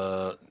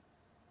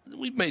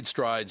we've made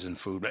strides in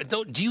food.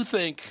 Do you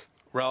think,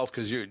 Ralph?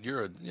 Because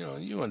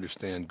you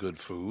understand good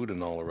food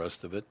and all the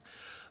rest of it.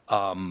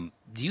 Do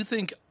you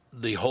think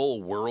the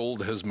whole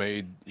world has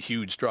made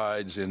huge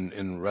strides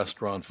in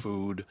restaurant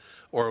food,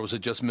 or was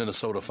it just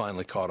Minnesota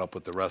finally caught up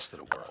with the rest of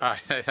the world?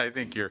 I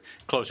think you're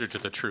closer to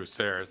the truth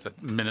there. Is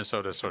that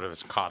Minnesota sort of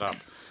is caught up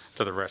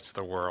to the rest of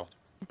the world.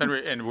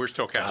 And we're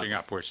still catching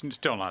up. We're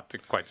still not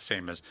quite the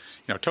same as,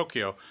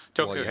 Tokyo.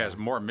 Tokyo has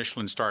more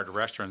Michelin-starred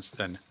restaurants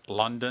than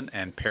London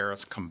and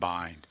Paris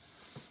combined.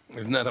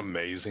 Isn't that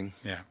amazing?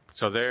 Yeah.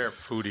 So they're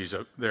foodies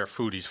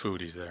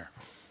there.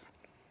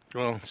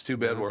 Well, it's too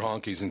bad we're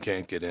honkies and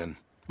can't get in.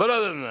 But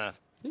other than that,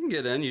 You can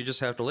get in, you just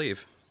have to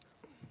leave.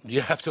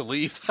 you have to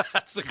leave.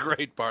 That's the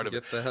great part of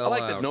Get it. the hell I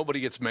like out. that nobody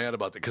gets mad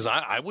about that, because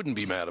I wouldn't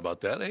be mad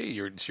about that. Hey,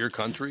 it's your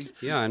country.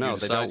 Yeah, I know. You They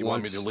decide don't you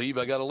want me want- to leave,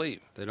 I got to leave.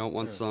 They don't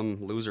want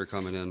some loser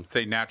coming in.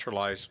 They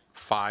naturalize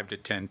 5 to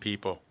 10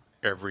 people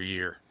every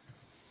year.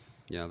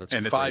 Yeah, that's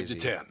And it's 5 to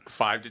crazy. 10.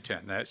 5 to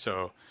 10.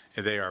 So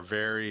they are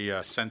very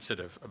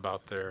sensitive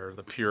about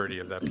the purity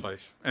of that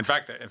place. In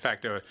fact,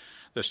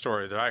 the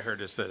story that I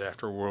heard is that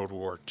after World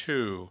War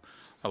II,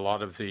 a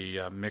lot of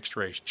the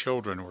mixed-race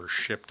children were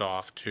shipped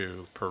off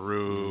to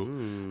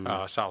Peru,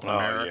 South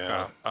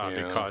America, yeah.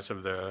 because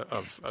of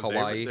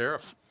Hawaii.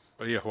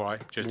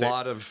 Hawaii. A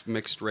lot of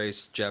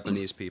mixed-race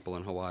Japanese people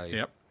in Hawaii.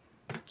 Yep.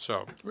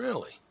 So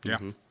Really? yeah.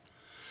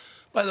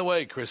 By the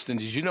way, Kristen,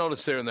 did you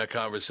notice there in that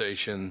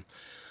conversation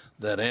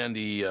that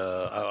Andy,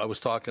 I was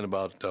talking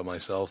about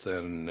myself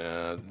and,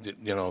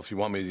 if you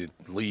want me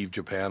to leave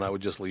Japan, I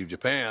would just leave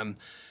Japan.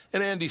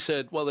 And Andy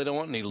said, well, they don't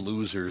want any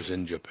losers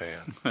in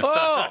Japan.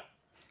 Oh!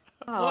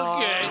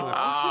 Okay.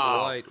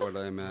 Quite what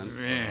I meant.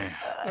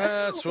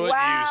 That's what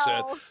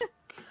Wow. you said.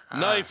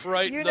 Knife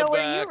right You in the know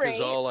where you back is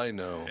rate. all I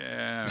know.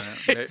 Yeah.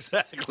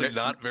 Exactly.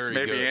 Not very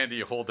Maybe good. Andy,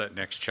 you hold that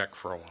next check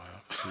for a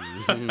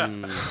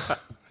while.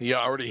 He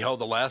already held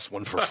the last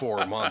one for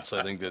 4 months.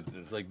 I think that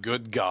it's like,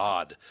 good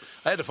God.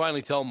 I had to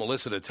finally tell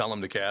Melissa to tell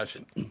him to cash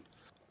it.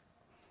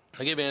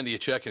 I gave Andy a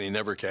check and he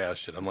never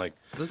cashed it. I'm like,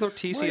 There's no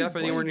TCF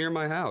Wait. anywhere near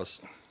my house.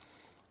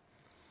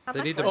 How They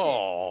much need to. was it?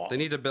 oh, They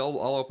need to build.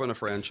 I'll open a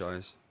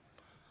franchise.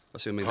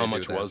 Assuming how they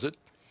much do that. was it?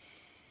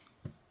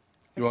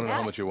 You want to know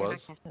how much it You're was?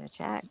 not cashing a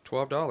check.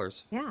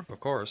 $12. Yeah. Of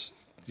course.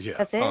 Yeah.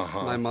 That's it?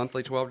 Uh-huh. My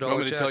monthly $12 You want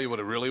me to check. tell you what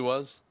it really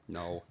was?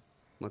 No,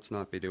 let's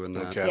not be doing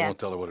that. Okay, I Yeah. won't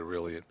tell her what it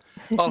really is.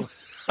 Oh.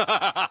 Let's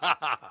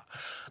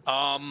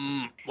Oh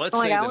my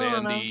say God, that I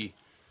wanna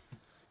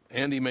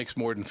Andy makes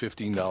more than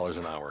 $15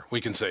 an hour. We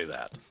can say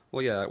that.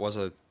 Well, yeah, it was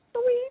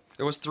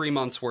Sweet. 3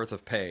 months worth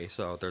of pay,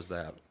 so there's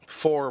that.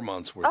 4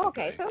 months worth Oh, of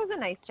okay, pay. so it was a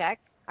nice check,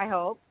 I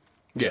hope.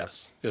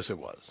 Yes, it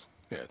was.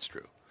 Yeah, it's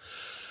true.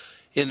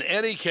 In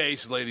any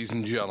case, ladies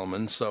and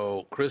gentlemen,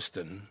 so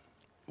Kristen,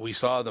 we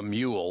saw the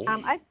mule. I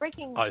have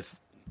breaking.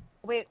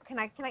 Wait, can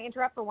I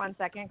interrupt for 1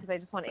 second? Because I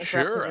just want to interrupt.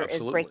 Sure, 'cause there is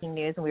absolutely. breaking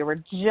news, and we were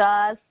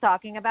just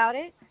talking about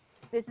it.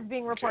 This is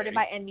being reported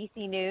by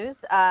NBC News.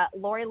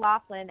 Lori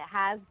Loughlin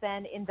has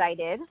been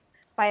indicted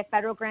by a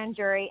federal grand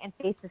jury and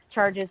faces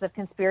charges of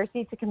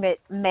conspiracy to commit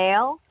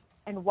mail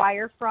and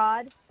wire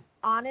fraud,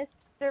 honest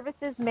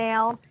services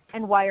mail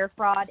and wire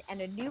fraud,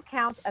 and a new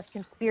count of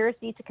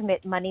conspiracy to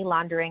commit money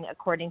laundering,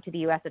 according to the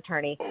U.S.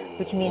 attorney,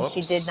 which means she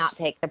did not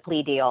take the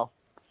plea deal.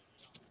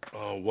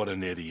 Oh, what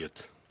an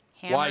idiot.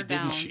 Hammer Why down.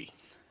 didn't she?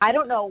 I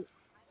don't know,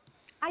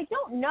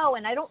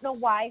 and I don't know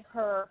why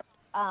her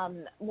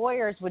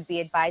lawyers would be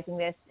advising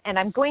this. And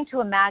I'm going to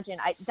imagine,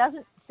 it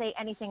doesn't say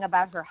anything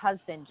about her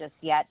husband just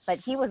yet, but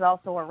he was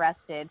also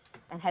arrested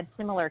and had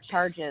similar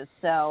charges.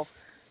 So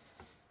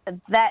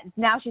that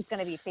now she's going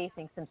to be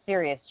facing some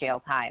serious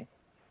jail time.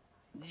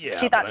 Yeah,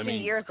 She thought but I 2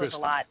 mean, years was a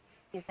Kristen, lot.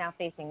 He's now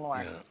facing more.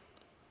 Yeah.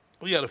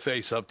 We got to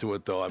face up to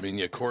it, though. I mean,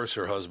 of course,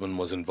 her husband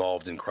was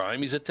involved in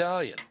crime. He's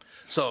Italian.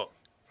 So,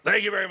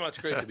 thank you very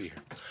much. Great to be here.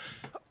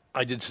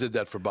 I did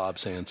that for Bob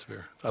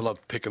Sansevier. I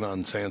love picking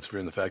on Sansevier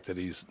and the fact that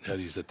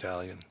he's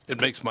Italian. It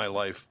makes my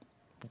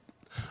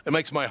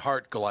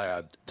heart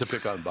glad to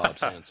pick on Bob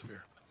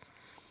Sansevier.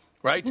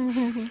 Right?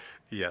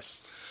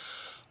 Yes.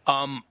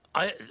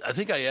 I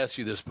think I asked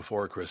you this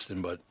before,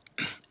 Kristen, but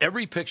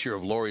every picture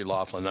of Lori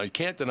Loughlin, now you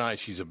can't deny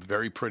she's a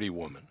very pretty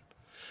woman,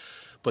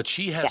 but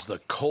she has the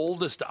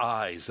coldest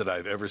eyes that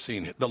I've ever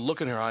seen. The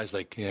look in her eyes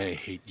like, I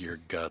hate your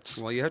guts.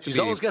 Well, you have to She's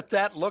always got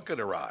that look in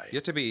her eye. You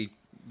have to be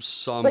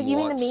somewhat... But you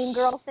mean the mean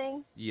girl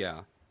thing?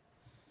 Yeah.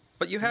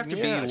 But you have to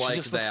be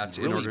like that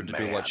in order to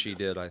do what she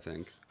did, I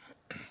think.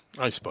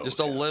 I suppose. Just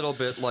a little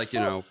bit like,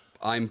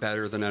 I'm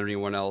better than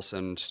anyone else,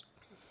 and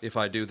if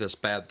I do this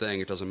bad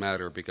thing, it doesn't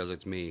matter because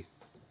it's me.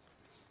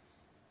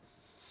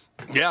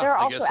 Yeah, there are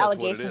I also guess that's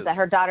allegations what it is. that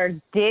her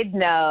daughter did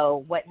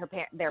know what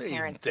their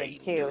parents they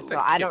did too. knew. So The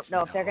I don't kids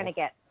know if they're know. going to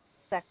get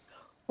sex.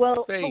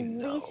 Well, They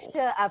know.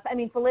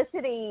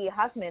 Felicity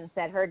Huffman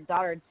said her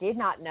daughter did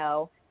not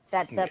know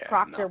that the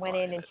proctor went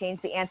in and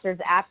changed the answers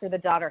after the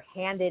daughter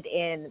handed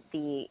in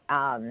the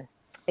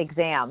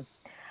exam.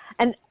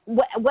 And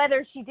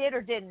whether she did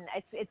or didn't,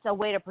 it's a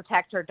way to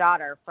protect her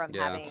daughter from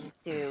having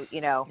to,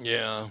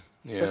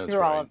 go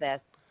through all of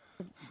this.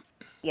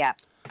 Yeah.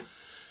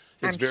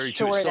 It's I'm very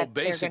sure true. So that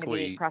they're going to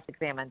basically, be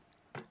cross-examined.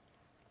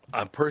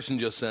 a person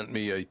just sent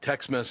me a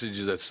text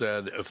message that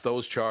said if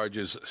those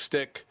charges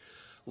stick,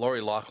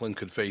 Lori Loughlin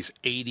could face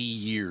 80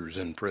 years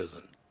in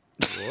prison.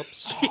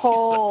 Whoops.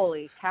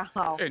 Holy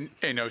cow. And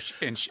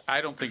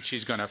I don't think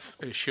she's going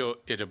to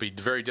it'll be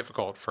very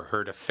difficult for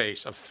her to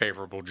face a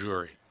favorable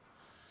jury.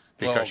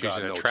 Because she's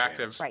an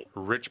attractive,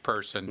 rich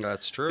person.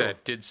 That's true.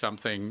 That did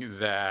something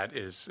that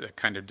is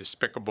kind of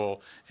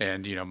despicable,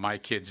 and my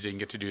kids didn't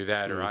get to do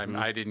that, or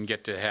I didn't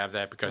get to have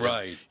that because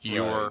of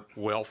your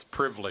wealth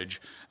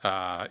privilege.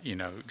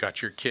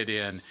 Got your kid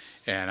in,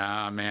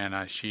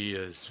 and she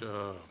is.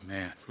 Oh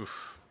man,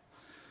 oof.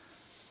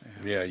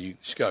 Yeah,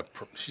 she's got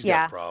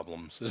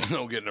problems. There's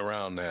no getting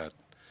around that.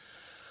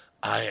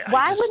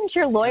 Why wouldn't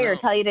your lawyer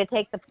tell you to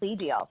take the plea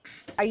deal?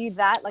 Are you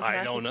that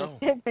I don't know.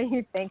 that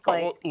you think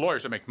like? Well,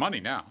 lawyers that make money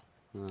now.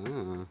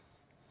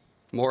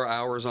 More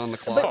hours on the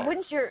clock. But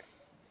wouldn't your?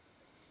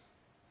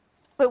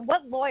 But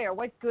what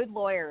good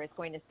lawyer is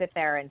going to sit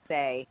there and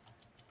say,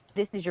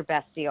 "This is your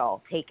best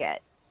deal, take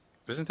it"?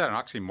 Isn't that an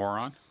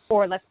oxymoron?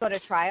 Or let's go to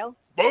trial.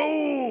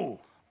 Boo!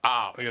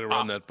 I gotta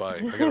run that by.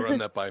 I gotta run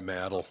that by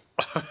Maddle.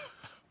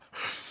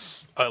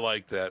 I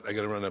like that. I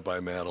gotta run that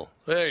by Maddle.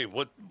 Hey,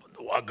 what?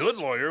 A good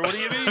lawyer? What do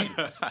you mean?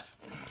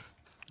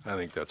 I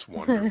think that's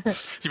wonderful.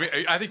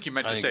 I think you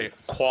meant to say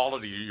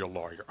quality of your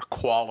lawyer. A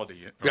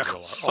quality of your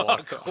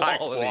lawyer.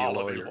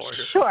 Quality lawyer.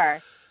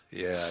 Sure.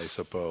 Yeah, I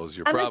suppose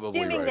you're I'm probably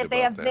right assuming about that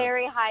they have that.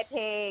 very high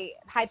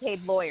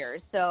paid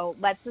lawyers. So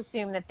let's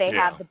assume that they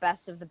have the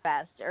best of the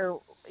best, or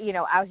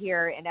out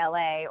here in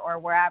LA or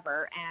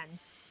wherever. And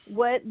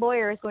what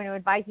lawyer is going to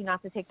advise you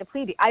not to take the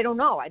plea deal? I don't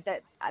know.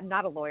 I'm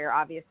not a lawyer,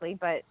 obviously,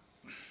 but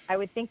I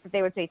would think that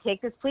they would say,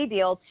 take this plea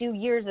deal. 2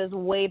 years is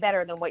way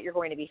better than what you're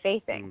going to be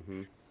facing.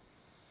 Mm-hmm.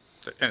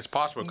 And it's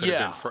possible it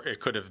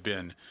could have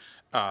been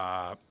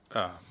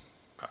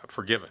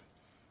forgiven.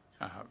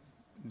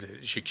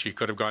 She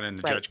could have gone in.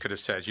 The judge could have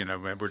said,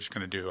 we're just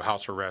going to do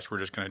house arrest. We're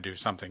just going to do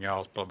something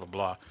else. Blah blah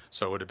blah.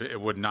 So it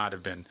would not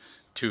have been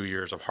 2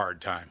 years of hard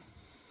time.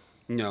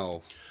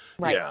 No.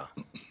 Right.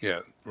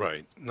 Yeah.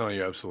 Right. No,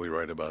 you're absolutely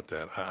right about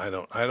that. I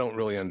don't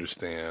really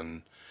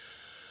understand.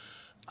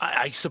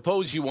 I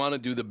suppose you want to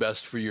do the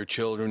best for your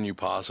children you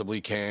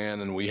possibly can,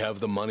 and we have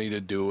the money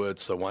to do it,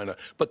 so why not?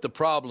 But the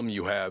problem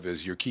you have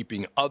is you're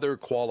keeping other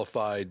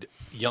qualified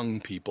young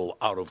people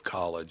out of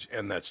college,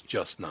 and that's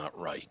just not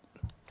right.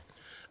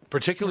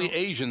 Particularly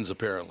Asians,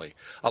 apparently.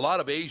 A lot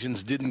of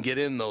Asians didn't get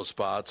in those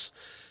spots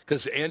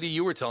because, Andy,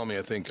 you were telling me,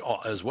 I think,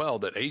 as well,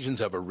 that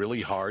Asians have a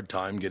really hard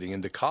time getting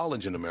into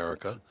college in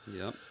America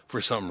for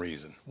some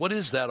reason. What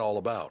is that all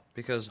about?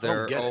 Because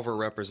they're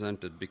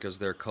overrepresented, because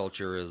their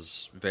culture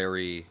is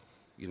very,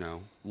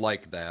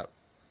 like that.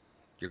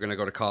 You're going to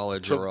go to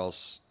college or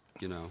else,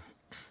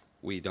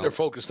 we don't. They're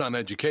focused on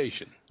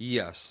education.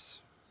 Yes.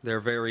 They're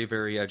very,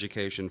 very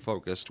education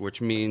focused, which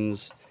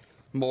means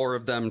more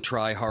of them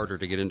try harder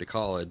to get into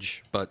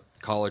college, but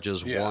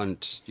colleges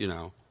want,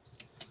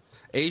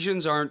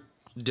 Asians aren't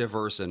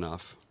diverse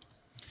enough,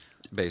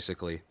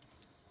 basically.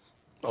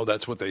 Oh,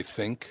 that's what they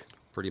think?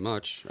 Pretty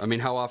much. I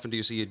mean, how often do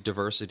you see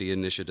diversity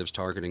initiatives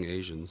targeting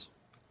Asians?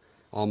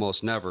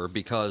 Almost never,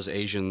 because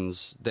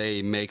Asians,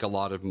 they make a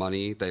lot of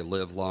money, they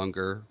live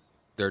longer,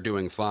 they're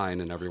doing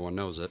fine, and everyone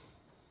knows it.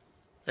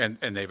 And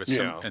they've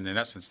and in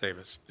essence, they've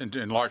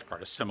in large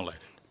part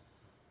assimilated.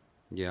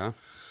 Yeah.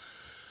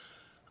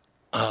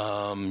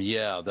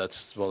 Yeah,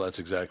 that's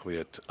exactly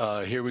it.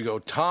 Here we go.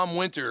 Tom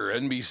Winter,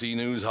 NBC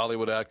News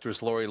Hollywood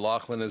actress Lori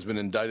Loughlin has been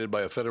indicted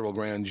by a federal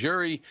grand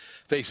jury,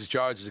 faces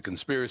charges of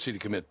conspiracy to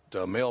commit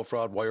mail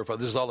fraud, wire fraud.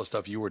 This is all the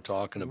stuff you were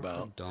talking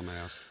about.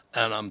 Dumbass.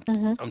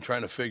 And I'm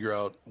trying to figure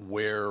out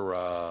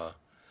where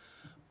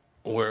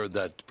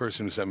that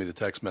person who sent me the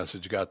text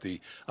message got the.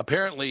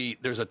 Apparently,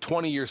 there's a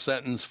 20-year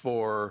sentence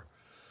for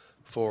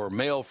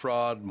mail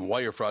fraud and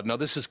wire fraud. Now,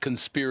 this is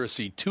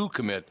conspiracy to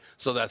commit,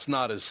 so that's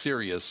not as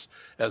serious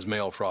as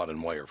mail fraud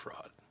and wire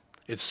fraud.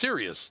 It's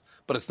serious,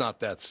 but it's not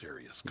that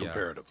serious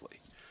comparatively.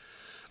 Yeah.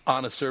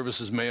 Honest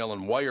Services mail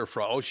and wire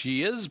fraud. Oh,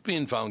 she is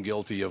being found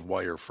guilty of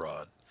wire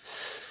fraud.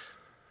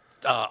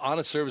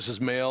 Honest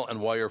Services mail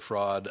and wire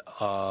fraud,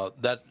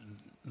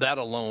 that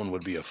alone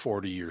would be a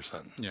 40-year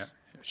sentence. Yeah.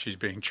 She's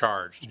being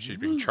charged. She's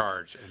being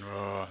charged. And,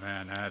 oh,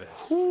 man, that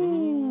is.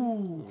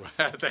 Ooh.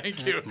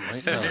 Thank you.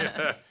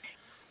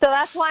 So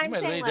that's why I'm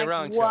saying,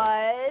 like,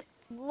 what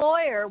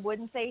lawyer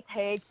wouldn't say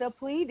take the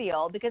plea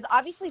deal? Because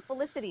obviously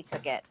Felicity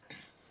took it.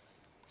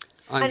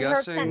 I'm and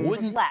guessing her sentence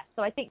was less.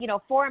 So I think,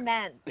 4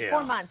 months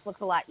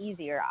looks a lot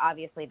easier,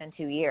 obviously, than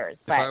 2 years.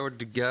 If I were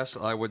to guess,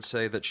 I would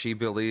say that she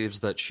believes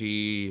that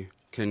she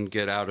can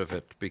get out of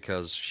it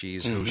because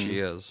she's who she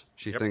is.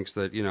 She thinks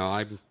that,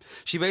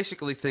 she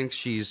basically thinks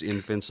she's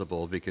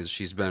invincible because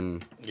she's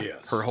been,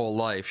 her whole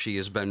life, she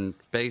has been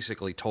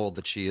basically told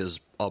that she is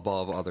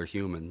above other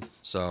humans.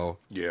 So,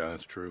 yeah,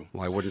 that's true.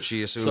 Why wouldn't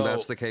she assume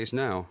that's the case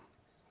now?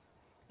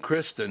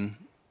 Kristen,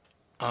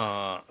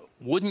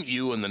 wouldn't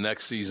you in the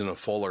next season of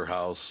Fuller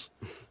House,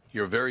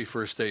 your very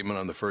first statement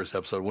on the first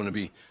episode, wouldn't it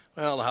be,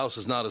 well, the house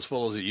is not as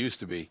full as it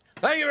used to be?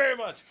 Thank you very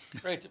much.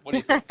 Great. What do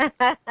you think?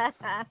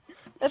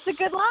 That's a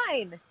good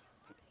line.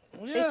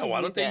 Yeah,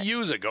 why don't they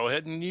use it? Go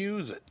ahead and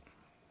use it.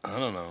 I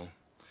don't know.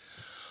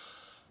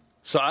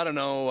 So I don't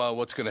know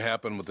what's going to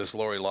happen with this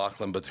Lori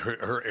Loughlin, but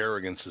her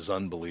arrogance is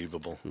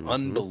unbelievable.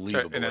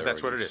 Unbelievable. And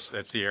that's what it is.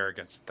 That's the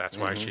arrogance. That's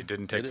why she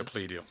didn't take the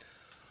plea deal.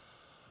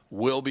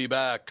 We'll be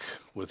back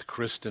with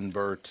Kristen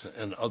Burt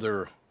and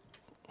other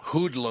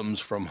hoodlums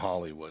from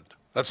Hollywood.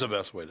 That's the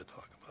best way to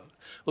talk about it.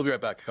 We'll be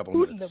right back in a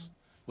couple of minutes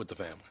with the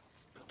family.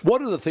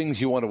 What are the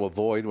things you want to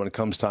avoid when it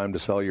comes time to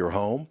sell your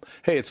home?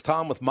 Hey, it's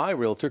Tom with my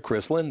realtor,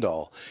 Chris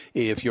Lindahl.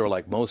 If you're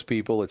like most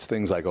people, it's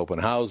things like open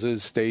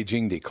houses,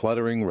 staging,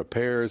 decluttering,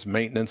 repairs,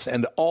 maintenance,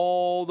 and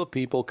all the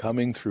people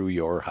coming through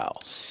your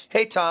house.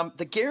 Hey, Tom,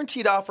 the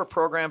Guaranteed Offer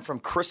program from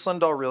Chris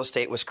Lindahl Real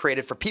Estate was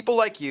created for people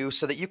like you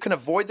so that you can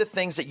avoid the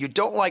things that you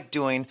don't like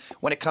doing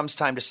when it comes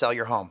time to sell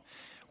your home.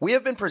 We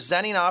have been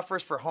presenting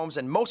offers for homes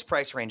in most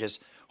price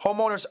ranges.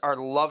 Homeowners are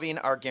loving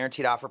our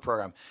Guaranteed Offer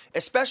program,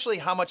 especially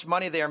how much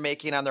money they are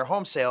making on their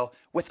home sale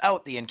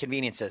without the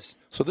inconveniences.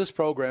 So this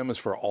program is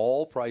for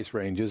all price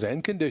ranges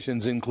and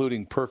conditions,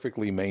 including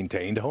perfectly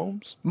maintained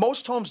homes?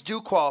 Most homes do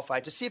qualify.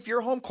 To see if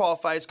your home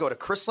qualifies, go to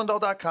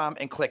chrislindahl.com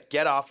and click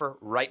Get Offer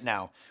right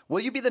now.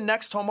 Will you be the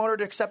next homeowner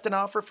to accept an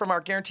offer from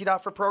our Guaranteed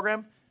Offer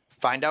program?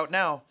 Find out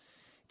now.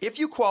 If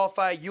you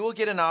qualify, you will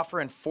get an offer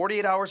in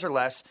 48 hours or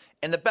less,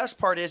 and the best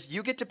part is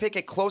you get to pick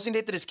a closing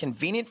date that is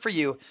convenient for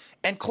you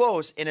and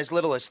close in as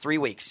little as 3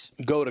 weeks.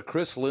 Go to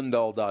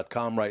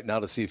chrislindahl.com right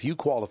now to see if you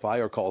qualify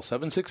or call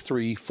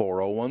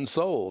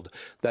 763-401-SOLD.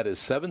 That is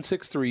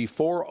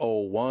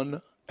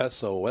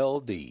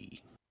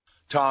 763-401-SOLD.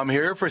 Tom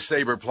here for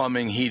Sabre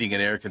Plumbing, Heating,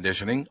 and Air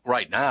Conditioning.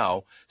 Right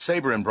now,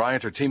 Sabre and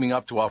Bryant are teaming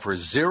up to offer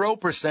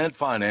 0%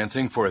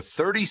 financing for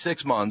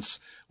 36 months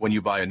when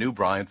you buy a new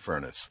Bryant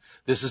furnace.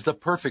 This is the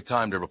perfect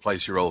time to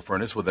replace your old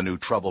furnace with a new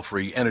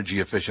trouble-free,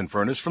 energy-efficient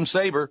furnace from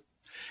Sabre.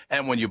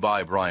 And when you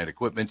buy Bryant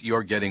equipment,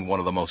 you're getting one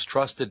of the most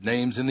trusted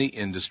names in the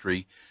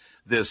industry.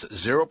 This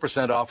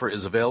 0% offer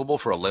is available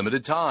for a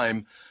limited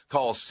time.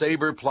 Call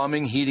Sabre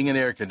Plumbing, Heating, and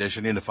Air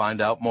Conditioning to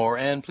find out more,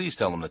 and please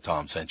tell them that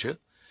Tom sent you.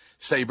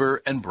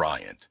 Sabre and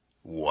Bryant,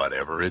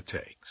 whatever it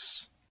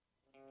takes.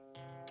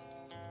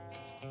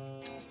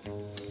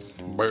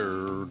 Train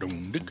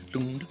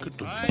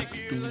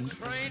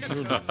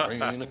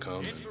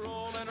a-coming,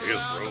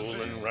 it's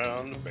rolling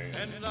around the bend.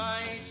 And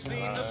I ain't seen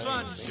the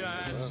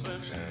sunshine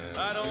since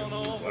I don't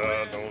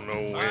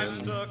know when.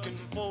 I'm stuck in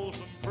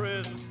Folsom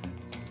Prison.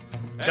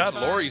 God,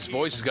 Lori's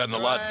voice has gotten a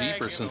lot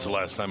deeper since the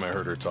last time I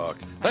heard her talk.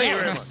 Thank you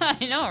very much.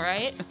 I know,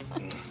 right?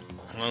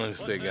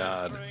 Honest to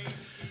God.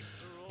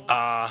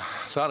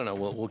 So I don't know.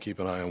 We'll keep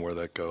an eye on where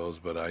that goes.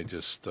 But I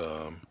just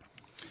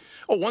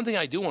one thing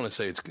I do want to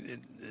say,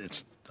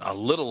 it's a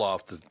little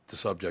off the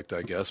subject,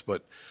 I guess,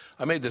 but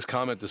I made this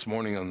comment this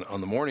morning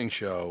on the morning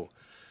show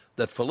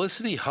that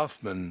Felicity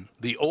Huffman,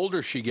 the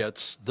older she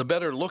gets, the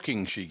better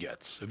looking she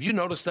gets. Have you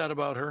noticed that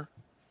about her?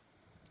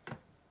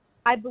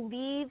 I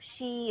believe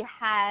she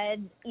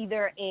had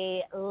either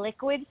a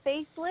liquid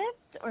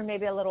facelift or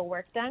maybe a little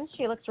work done.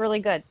 She looks really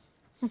good.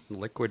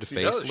 Liquid She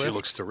facelift?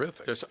 looks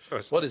terrific.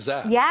 What is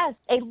that? Yes,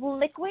 a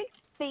liquid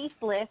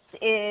facelift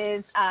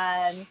is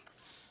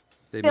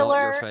They melt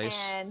filler your face.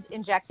 and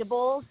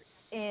injectables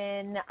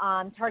in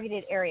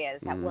targeted areas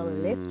that will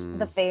lift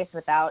the face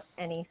without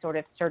any sort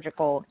of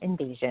surgical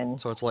invasion.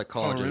 So it's like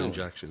collagen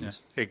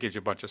injections. Yeah. It gives you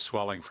a bunch of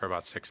swelling for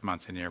about 6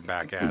 months, and you're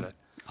back at it.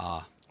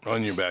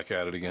 On your back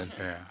at it again.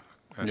 Yeah.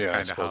 That's Yeah, I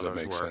kinda suppose how that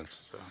those makes work,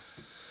 sense. so.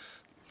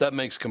 That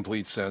makes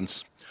complete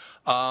sense.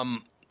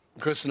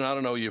 Kristen, I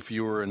don't know if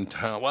you were in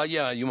town. Well,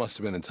 yeah, you must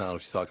have been in town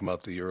if you're talking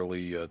about the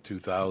early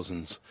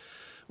 2000s.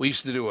 We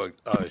used to do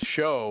a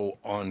show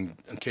on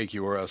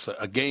KQRS,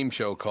 a game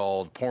show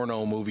called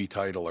Porno Movie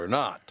Title or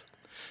Not.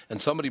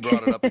 And somebody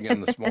brought it up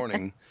again this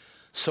morning.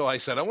 So I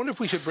said, I wonder if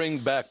we should bring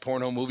back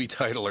Porno Movie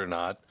Title or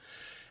Not.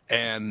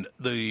 And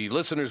the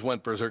listeners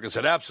went berserk and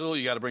said, absolutely,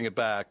 you got to bring it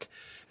back.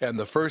 And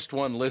the first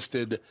one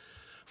listed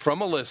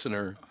from a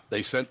listener,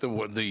 they sent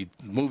the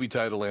movie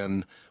title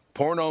in,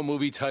 Porno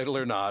Movie Title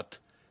or Not,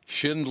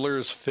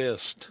 Schindler's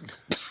Fist.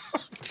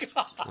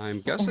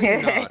 I'm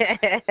guessing not.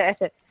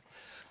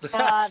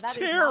 That's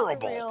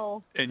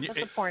terrible. That's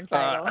a porn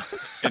title.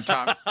 And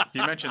Tom,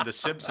 you mentioned the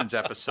Simpsons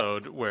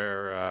episode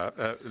where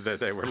that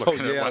they were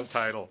looking at one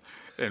title.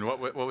 And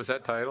what was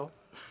that title?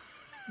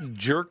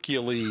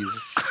 Jerkules.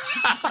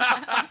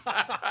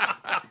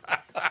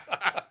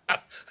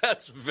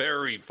 That's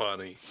very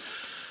funny.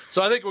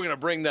 So I think we're going to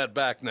bring that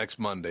back next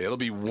Monday. It'll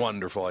be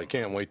wonderful. I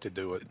can't wait to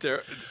do it.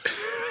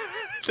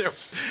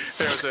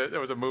 There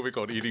was a movie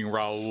called Eating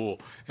Raoul,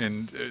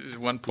 and at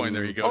one point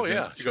there he goes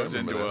he goes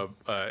into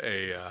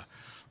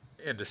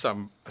into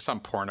some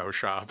porno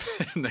shop,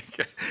 and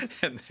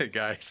the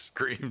guy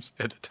screams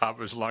at the top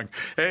of his lungs,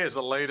 "Hey, is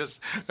the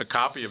latest a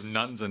copy of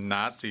Nuns and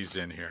Nazis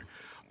in here?"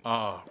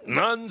 Oh,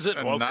 Nuns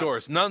and of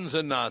course, Nuns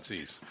and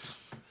Nazis.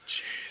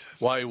 Jesus,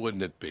 why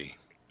wouldn't it be?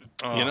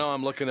 Oh. You know,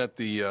 I'm looking at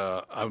the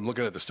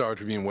Star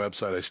Tribune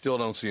website. I still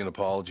don't see an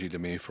apology to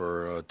me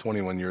for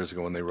 21 years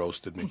ago when they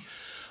roasted me.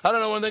 I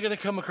don't know when they're going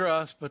to come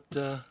across, but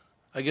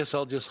I guess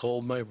I'll just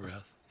hold my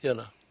breath. You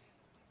know.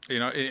 You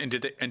know, and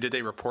did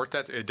they report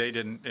that? They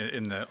didn't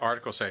in the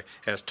article say,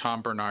 as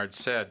Tom Bernard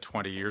said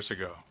 20 years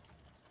ago.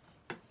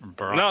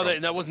 No,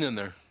 that wasn't in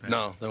there. Yeah.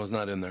 No, that was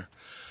not in there.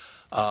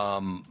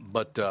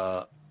 But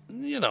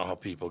you know how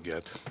people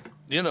get.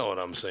 You know what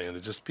I'm saying?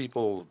 It's just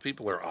people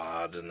are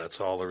odd, and that's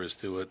all there is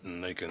to it,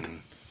 and they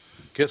can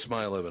kiss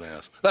my 11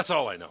 ass. That's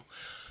all I know.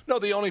 No,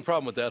 the only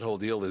problem with that whole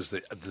deal is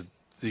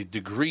the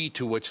degree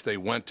to which they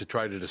went to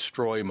try to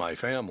destroy my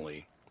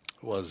family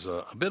was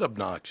a bit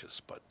obnoxious,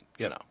 but,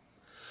 you know,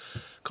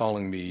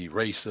 calling me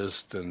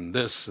racist and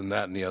this and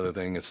that and the other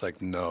thing, it's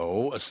like,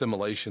 no,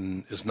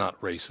 assimilation is not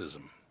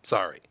racism.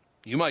 Sorry.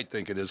 You might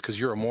think it is because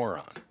you're a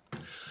moron.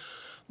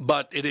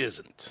 But it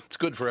isn't. It's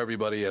good for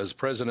everybody. As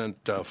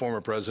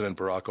former President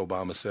Barack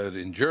Obama said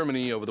in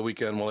Germany over the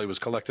weekend while he was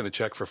collecting a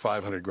check for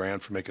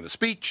 $500,000 for making a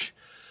speech,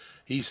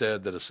 he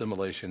said that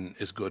assimilation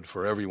is good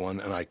for everyone,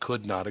 and I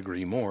could not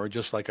agree more,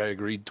 just like I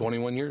agreed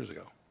 21 years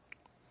ago.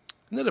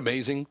 Isn't it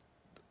amazing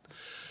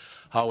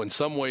how in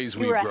some ways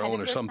we've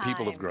grown or some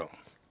people have grown?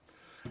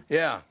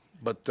 Yeah,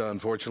 but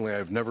unfortunately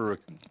I've never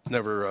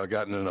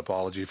gotten an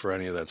apology for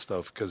any of that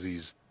stuff because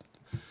these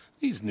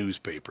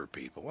newspaper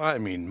people. I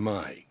mean,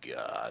 my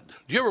God.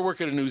 Do you ever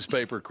work at a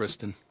newspaper,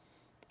 Kristen?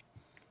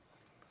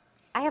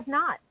 I have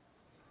not.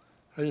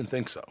 I didn't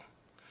think so.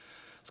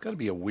 It's got to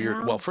be a weird...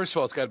 No. Well, first of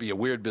all, it's got to be a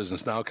weird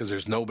business now because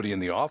there's nobody in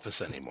the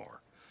office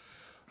anymore.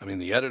 I mean,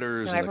 the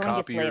editors and the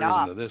copiers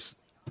and the this...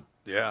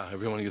 Yeah,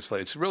 everyone gets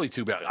laid. It's really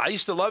too bad. I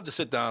used to love to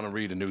sit down and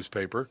read a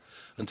newspaper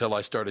until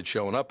I started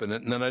showing up in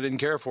it, and then I didn't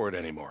care for it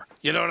anymore.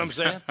 You know what I'm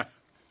saying?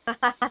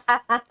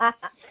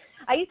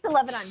 I used to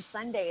love it on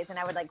Sundays, and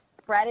I would,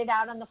 spread it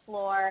out on the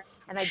floor,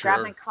 and I'd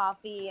grab my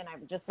coffee, and I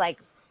would just,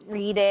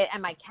 read it,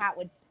 and my cat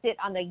would sit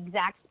on the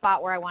exact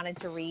spot where I wanted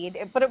to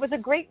read. But it was a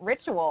great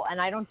ritual, and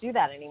I don't do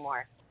that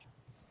anymore.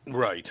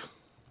 Right.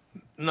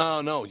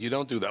 No, you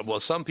don't do that.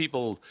 Well, some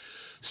people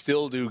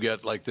still do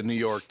get, the New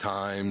York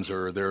Times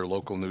or their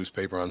local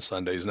newspaper on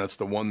Sundays, and that's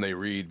the one they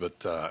read,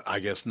 but I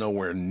guess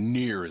nowhere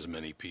near as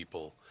many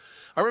people.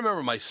 I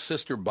remember my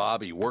sister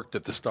Bobby worked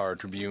at the Star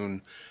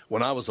Tribune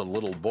when I was a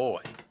little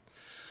boy.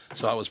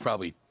 So I was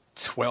probably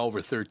 12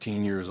 or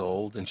 13 years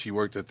old, and she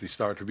worked at the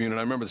Star Tribune. And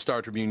I remember the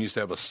Star Tribune used to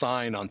have a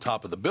sign on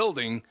top of the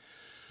building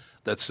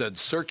that said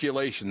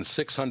circulation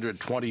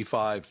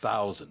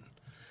 625,000.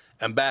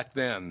 And back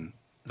then,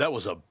 that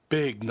was a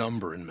big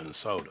number in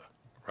Minnesota,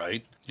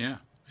 right? Yeah.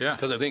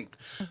 Because I think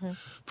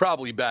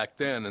probably back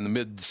then in the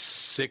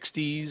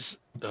mid-'60s,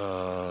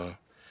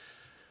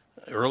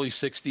 early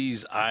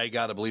 60s, I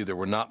got to believe there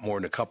were not more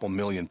than a couple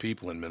million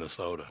people in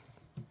Minnesota.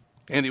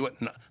 Andy, what,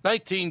 why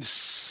don't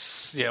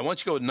you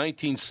go with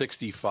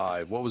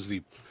 1965. What was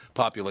the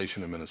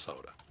population of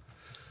Minnesota?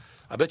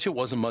 I bet you it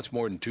wasn't much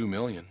more than 2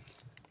 million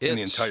in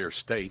the entire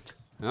state.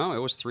 No, it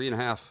was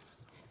 3.5.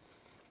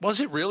 Was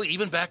it really?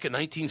 Even back in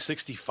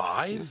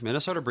 1965? Yeah,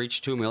 Minnesota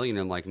breached 2 million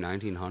in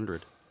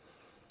 1900.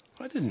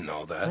 I didn't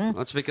know that.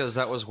 That's because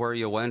that was where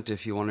you went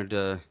if you wanted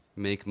to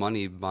make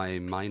money by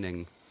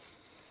mining.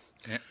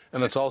 Yeah.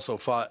 And it's also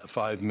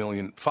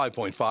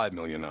 5.5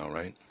 million now,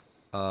 right?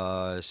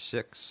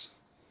 6.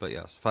 but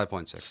yes,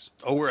 5.6.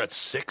 Oh, we're at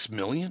 6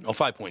 million? Oh,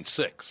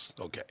 5.6.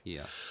 Okay.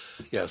 Yes.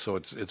 Yeah, so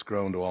it's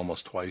grown to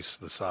almost twice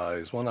the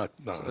size. Well, I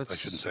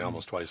shouldn't say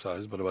almost twice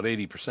size, but about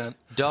 80%.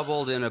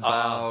 Doubled in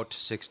about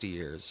 60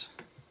 years.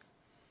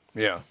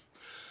 Yeah.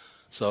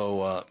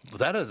 So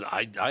that is,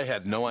 I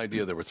had no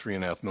idea there were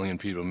 3.5 million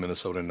people in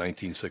Minnesota in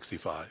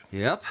 1965.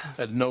 Yep.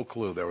 I had no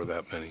clue there were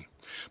that many.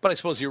 But I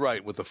suppose you're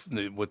right with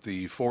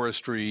the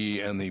forestry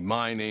and the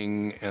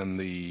mining and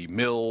the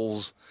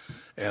mills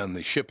and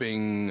the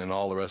shipping and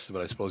all the rest of it.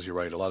 I suppose you're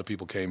right. A lot of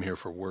people came here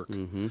for work.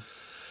 Mm-hmm.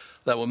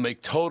 That would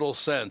make total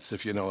sense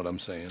if you know what I'm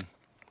saying.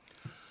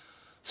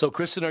 So,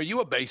 Kristen, are you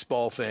a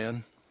baseball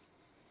fan?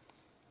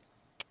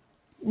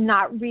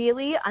 Not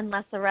really,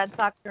 unless the Red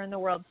Sox are in the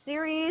World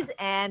Series,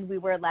 and we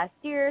were last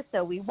year,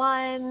 so we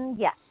won.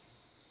 Yes.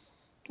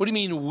 What do you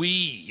mean we?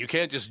 You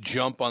can't just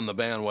jump on the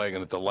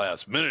bandwagon at the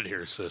last minute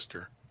here,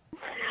 sister.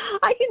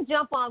 I can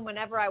jump on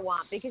whenever I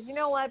want because you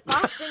know what?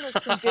 Boston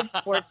has some good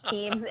sports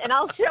teams, and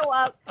I'll show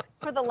up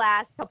for the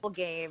last couple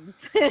games.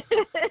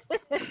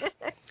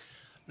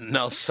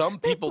 Now, some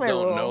people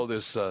don't know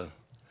this,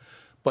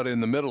 but in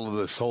the middle of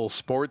this whole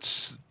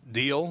sports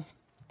deal,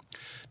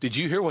 did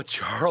you hear what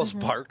Charles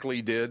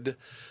Barkley did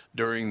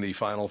during the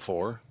Final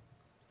Four?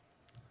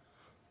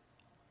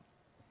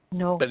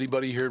 No.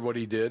 Anybody heard what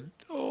he did?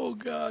 Oh,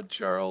 God,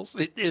 Charles.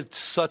 It's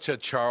such a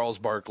Charles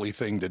Barkley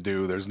thing to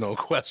do. There's no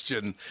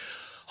question.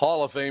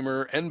 Hall of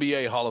Famer,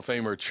 NBA Hall of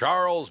Famer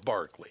Charles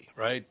Barkley,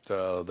 right?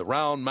 The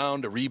round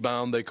mound to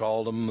rebound, they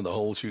called him, the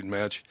whole shooting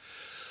match.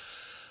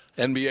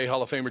 NBA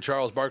Hall of Famer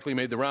Charles Barkley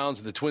made the rounds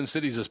in the Twin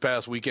Cities this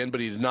past weekend,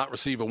 but he did not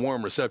receive a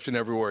warm reception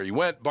everywhere he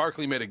went.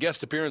 Barkley made a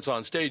guest appearance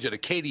on stage at a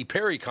Katy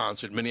Perry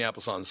concert in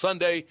Minneapolis on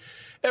Sunday.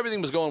 Everything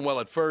was going well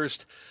at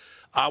first.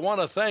 I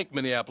want to thank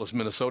Minneapolis,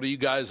 Minnesota. You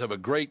guys have a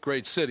great,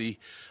 great city.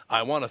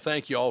 I want to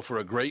thank you all for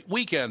a great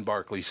weekend,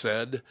 Barkley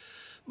said.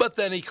 But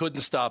then he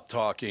couldn't stop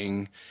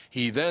talking.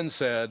 He then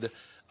said,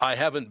 I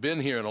haven't been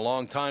here in a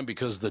long time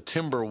because the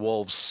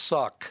Timberwolves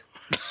suck.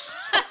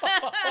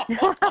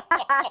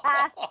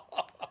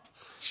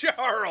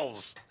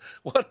 Charles,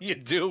 what are you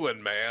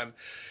doing, man?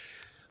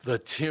 The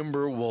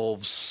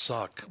Timberwolves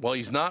suck. Well,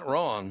 he's not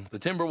wrong. The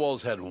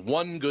Timberwolves had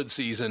one good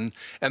season,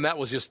 and that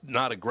was just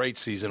not a great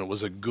season. It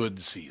was a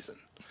good season.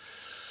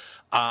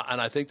 And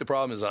I think the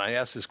problem is, and I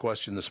asked this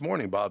question this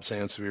morning, Bob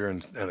Sansevier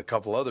and a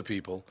couple other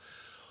people,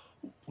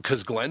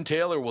 because Glenn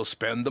Taylor will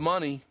spend the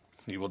money.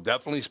 He will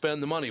definitely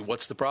spend the money.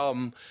 What's the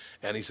problem?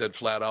 And he said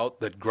flat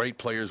out that great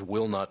players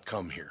will not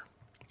come here.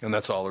 And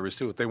that's all there is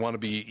to it. They want to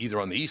be either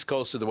on the East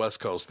Coast or the West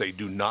Coast. They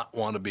do not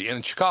want to be,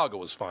 and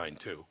Chicago is fine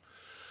too,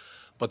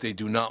 but they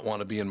do not want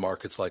to be in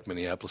markets like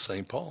Minneapolis,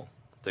 St. Paul.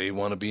 They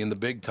want to be in the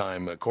big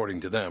time, according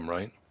to them,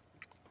 right?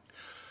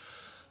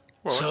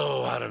 Well,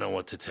 so I don't know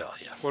what to tell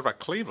you. What about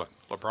Cleveland?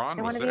 LeBron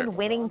I was want to there. be in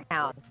winning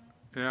town.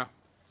 Yeah.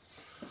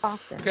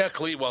 Boston. Yeah,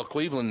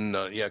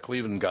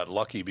 Cleveland got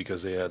lucky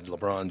because they had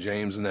LeBron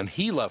James, and then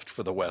he left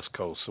for the West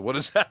Coast. So what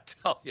does that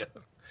tell you?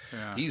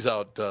 Yeah. He's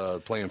out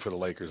playing for the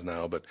Lakers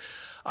now, but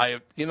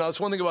that's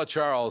one thing about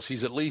Charles.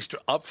 He's at least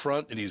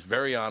upfront and he's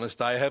very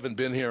honest. I haven't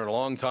been here in a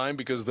long time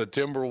because the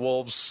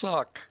Timberwolves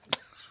suck.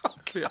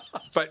 Yeah.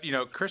 But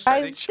Chris,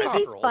 I think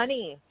he's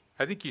funny.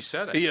 I think you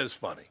said it. He is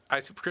funny.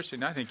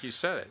 Kristen, I think you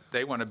said it.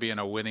 They want to be in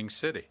a winning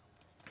city.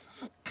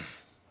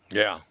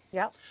 Yeah.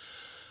 Yep.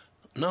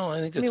 No, I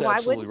think it's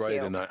absolutely right.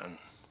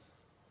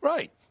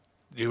 Right.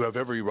 You have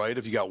every right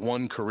if you got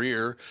one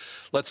career.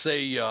 Let's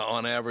say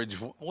on average,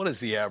 what is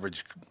the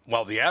average?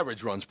 Well, the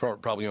average run's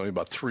probably only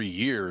about 3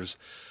 years,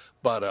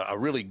 but a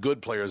really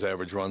good player's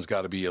average run's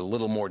got to be a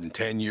little more than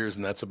 10 years,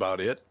 and that's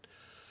about it.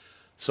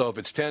 So if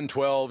it's 10,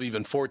 12,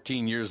 even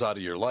 14 years out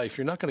of your life,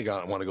 you're not going to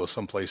want to go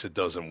someplace that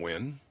doesn't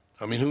win.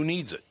 I mean, who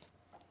needs it,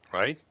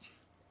 right?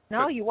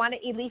 No, you want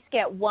to at least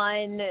get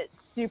one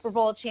Super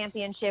Bowl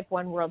championship,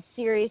 one World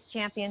Series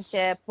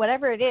championship,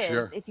 whatever it is.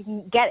 Sure. If you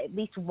can get at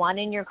least one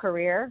in your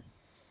career,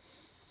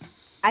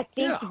 I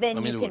think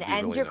then you can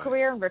end your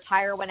career and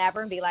retire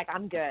whenever and be like,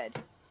 I'm good.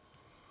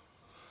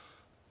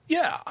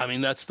 Yeah, I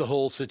mean, that's the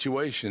whole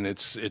situation.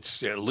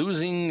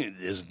 Losing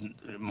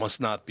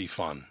must not be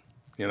fun.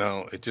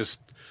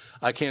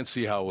 I can't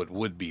see how it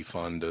would be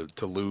fun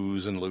to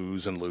lose and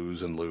lose and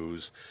lose and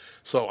lose.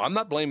 So I'm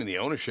not blaming the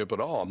ownership at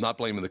all. I'm not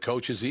blaming the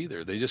coaches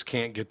either. They just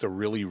can't get the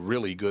really,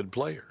 really good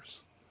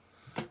players,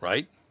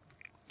 right?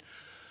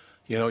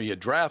 You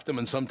draft them,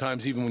 and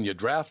sometimes even when you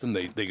draft them,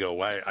 they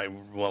go, I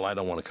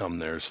don't want to come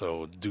there,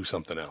 so do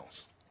something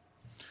else.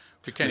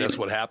 That's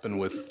what happened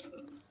with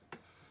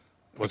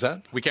 – what's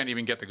that? We can't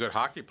even get the good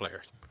hockey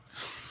players.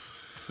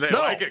 They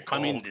like it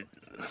cold.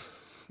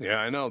 Yeah,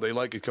 I know. They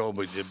like it cold,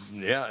 but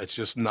it's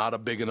just not a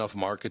big enough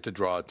market to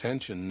draw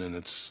attention, and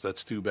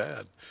that's too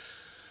bad.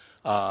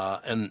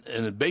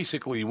 And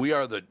basically, we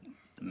are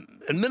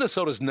and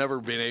Minnesota's never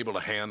been able to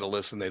handle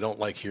this, and they don't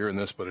like hearing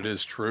this, but it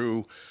is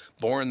true.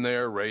 Born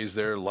there, raised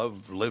there,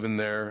 love living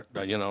there,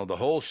 the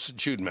whole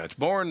shooting match.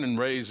 Born and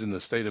raised in the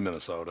state of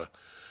Minnesota,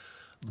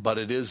 but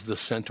it is the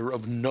center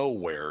of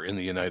nowhere in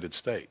the United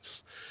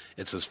States.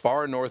 It's as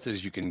far north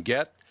as you can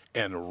get,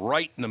 and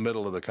right in the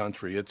middle of the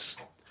country. It's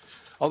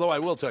Although I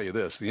will tell you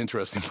this, the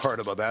interesting part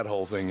about that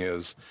whole thing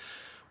is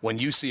when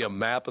you see a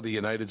map of the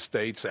United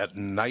States at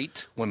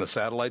night when the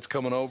satellite's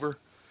coming over,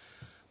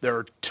 there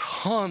are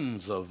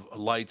tons of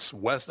lights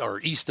west or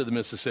east of the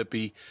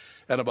Mississippi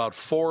and about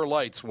 4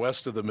 lights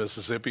west of the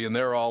Mississippi, and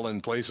they're all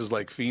in places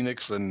like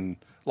Phoenix and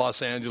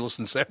Los Angeles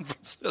and San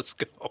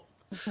Francisco.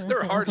 There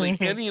are hardly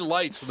any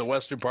lights in the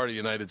western part of the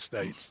United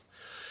States.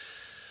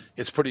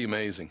 It's pretty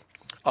amazing.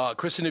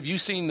 Kristen, have you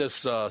seen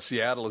this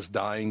Seattle is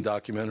Dying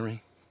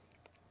documentary?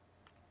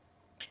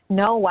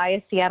 No, why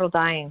is Seattle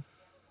dying?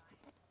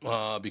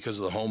 Because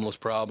of the homeless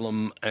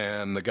problem,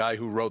 and the guy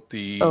who wrote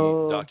the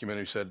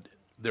documentary said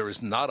there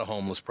is not a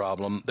homeless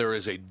problem. There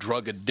is a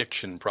drug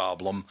addiction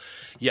problem.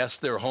 Yes,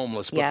 they're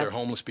homeless, but they're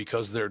homeless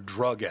because they're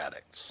drug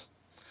addicts.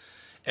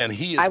 And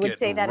he is I would say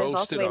getting that is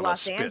roasted also a on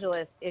Los a spit.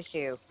 Angeles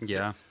issue.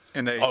 Yeah.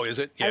 And they, Oh, is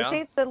it? I would Yeah. say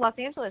it's the Los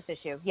Angeles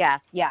issue. Yeah,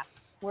 yeah.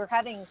 We're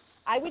having,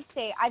 I would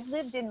say, I've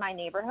lived in my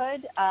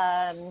neighborhood.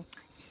 I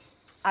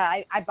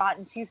bought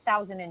in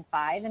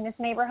 2005 in this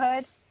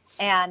neighborhood,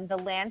 and the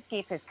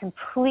landscape has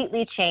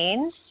completely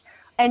changed.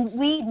 And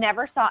we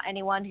never saw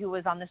anyone who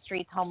was on the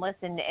streets homeless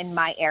in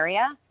my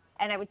area.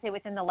 And I would say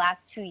within the last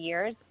 2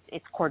 years,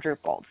 it's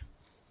quadrupled.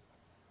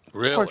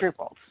 Really?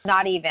 Quadrupled.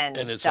 Not even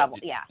And it's double.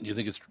 Yeah. You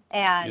think it's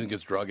And you think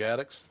it's drug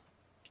addicts?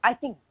 I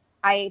think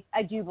I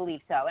do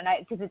believe so, and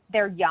because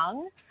they're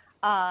young,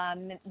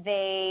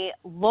 they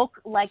look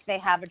like they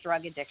have a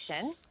drug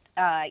addiction.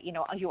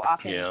 You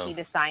often see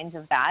the signs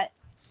of that,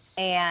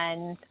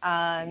 and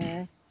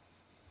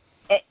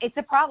it's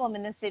a problem,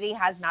 and the city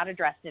has not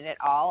addressed it at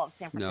all.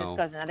 San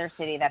Francisco is another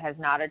city that has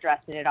not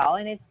addressed it at all,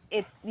 and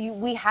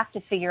we have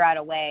to figure out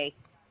a way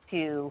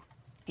to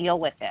deal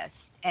with this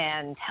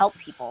and help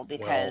people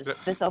because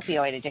this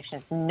opioid addiction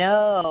is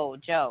no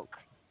joke.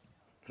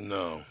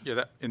 No.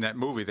 Yeah, in that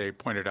movie, they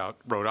pointed out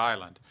Rhode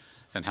Island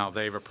and how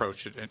they've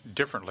approached it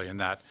differently in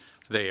that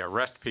they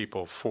arrest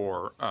people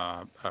for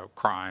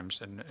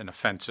crimes and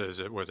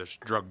offenses, whether it's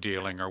drug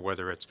dealing or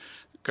whether it's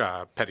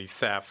petty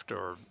theft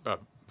or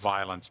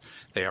violence.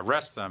 They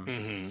arrest them,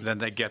 then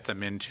they get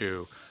them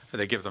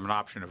they give them an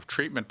option of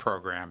treatment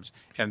programs,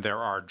 and there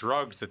are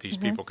drugs that these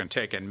people can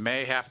take and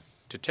may have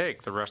to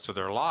take the rest of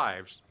their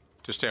lives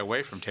to stay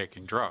away from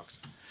taking drugs.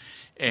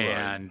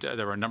 And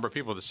there were a number of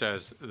people that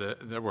says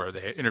where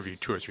they interviewed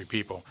 2 or 3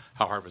 people.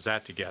 How hard was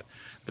that to get?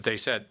 But they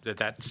said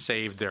that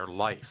saved their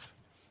life.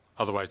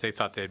 Otherwise, they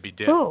thought they'd be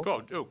dead. Oh,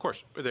 of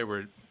course, they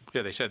were.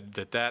 Yeah, they said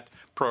that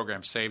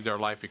program saved their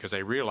life because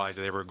they realized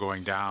they were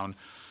going down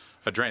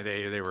a drain.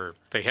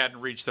 They hadn't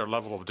reached their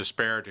level of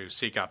despair to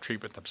seek out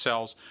treatment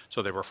themselves,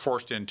 so they were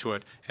forced into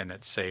it, and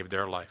it saved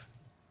their life.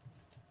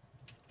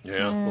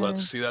 Yeah, well,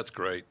 that's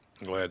great.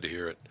 I'm glad to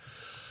hear it.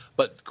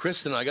 But,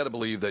 Kristen, I got to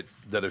believe that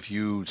if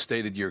you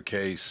stated your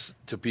case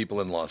to people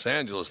in Los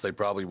Angeles, they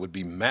probably would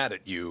be mad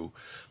at you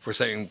for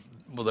saying,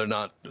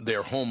 well,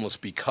 they're homeless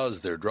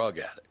because they're drug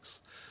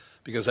addicts.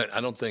 Because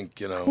I don't think,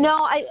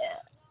 No,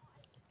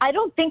 I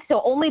don't think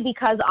so, only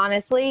because,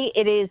 honestly,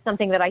 it is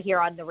something that I hear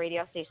on the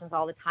radio stations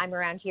all the time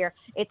around here.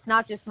 It's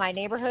not just my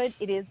neighborhood.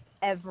 It is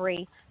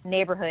every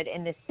neighborhood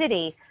in the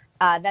city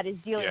that is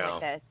dealing with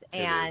this.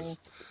 And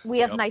we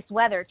have nice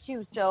weather,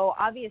 too. So,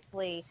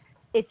 obviously,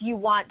 if you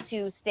want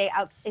to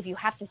if you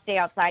have to stay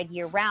outside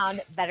year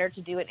round, better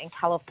to do it in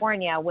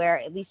California, where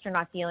at least you're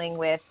not dealing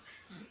with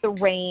the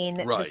rain,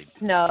 the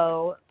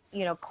snow,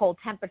 cold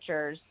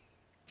temperatures.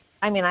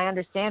 I mean, I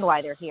understand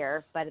why they're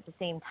here, but at the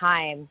same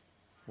time,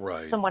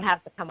 someone has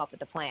to come up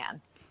with a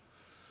plan.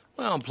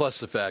 Well,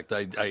 plus the fact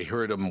I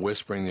heard him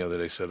whispering the other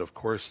day, said, of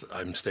course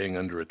I'm staying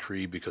under a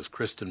tree because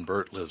Kristen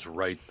Burt lives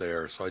right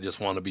there, so I just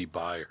want to be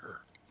by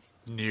her.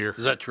 Near.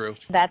 Is that true?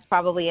 That's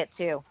probably it,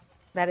 too.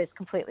 That is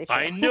completely true.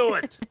 I knew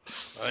it.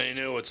 I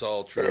knew it's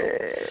all true.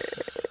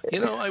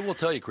 I will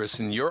tell you,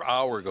 Kristen, your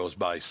hour goes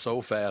by so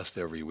fast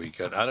every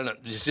week. I don't know.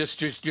 It's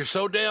just you're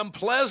so damn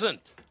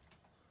pleasant.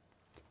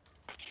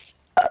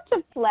 Such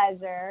a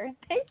pleasure.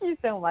 Thank you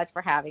so much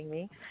for having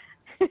me.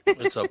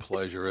 It's a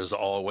pleasure as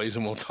always,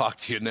 and we'll talk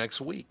to you next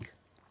week.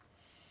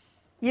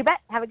 You bet.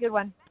 Have a good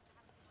one.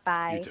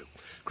 Bye. You too.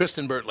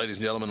 Kristen Burt, ladies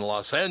and gentlemen,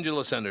 Los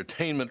Angeles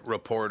entertainment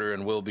reporter,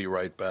 and we'll be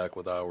right back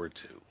with Hour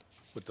 2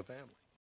 with the family.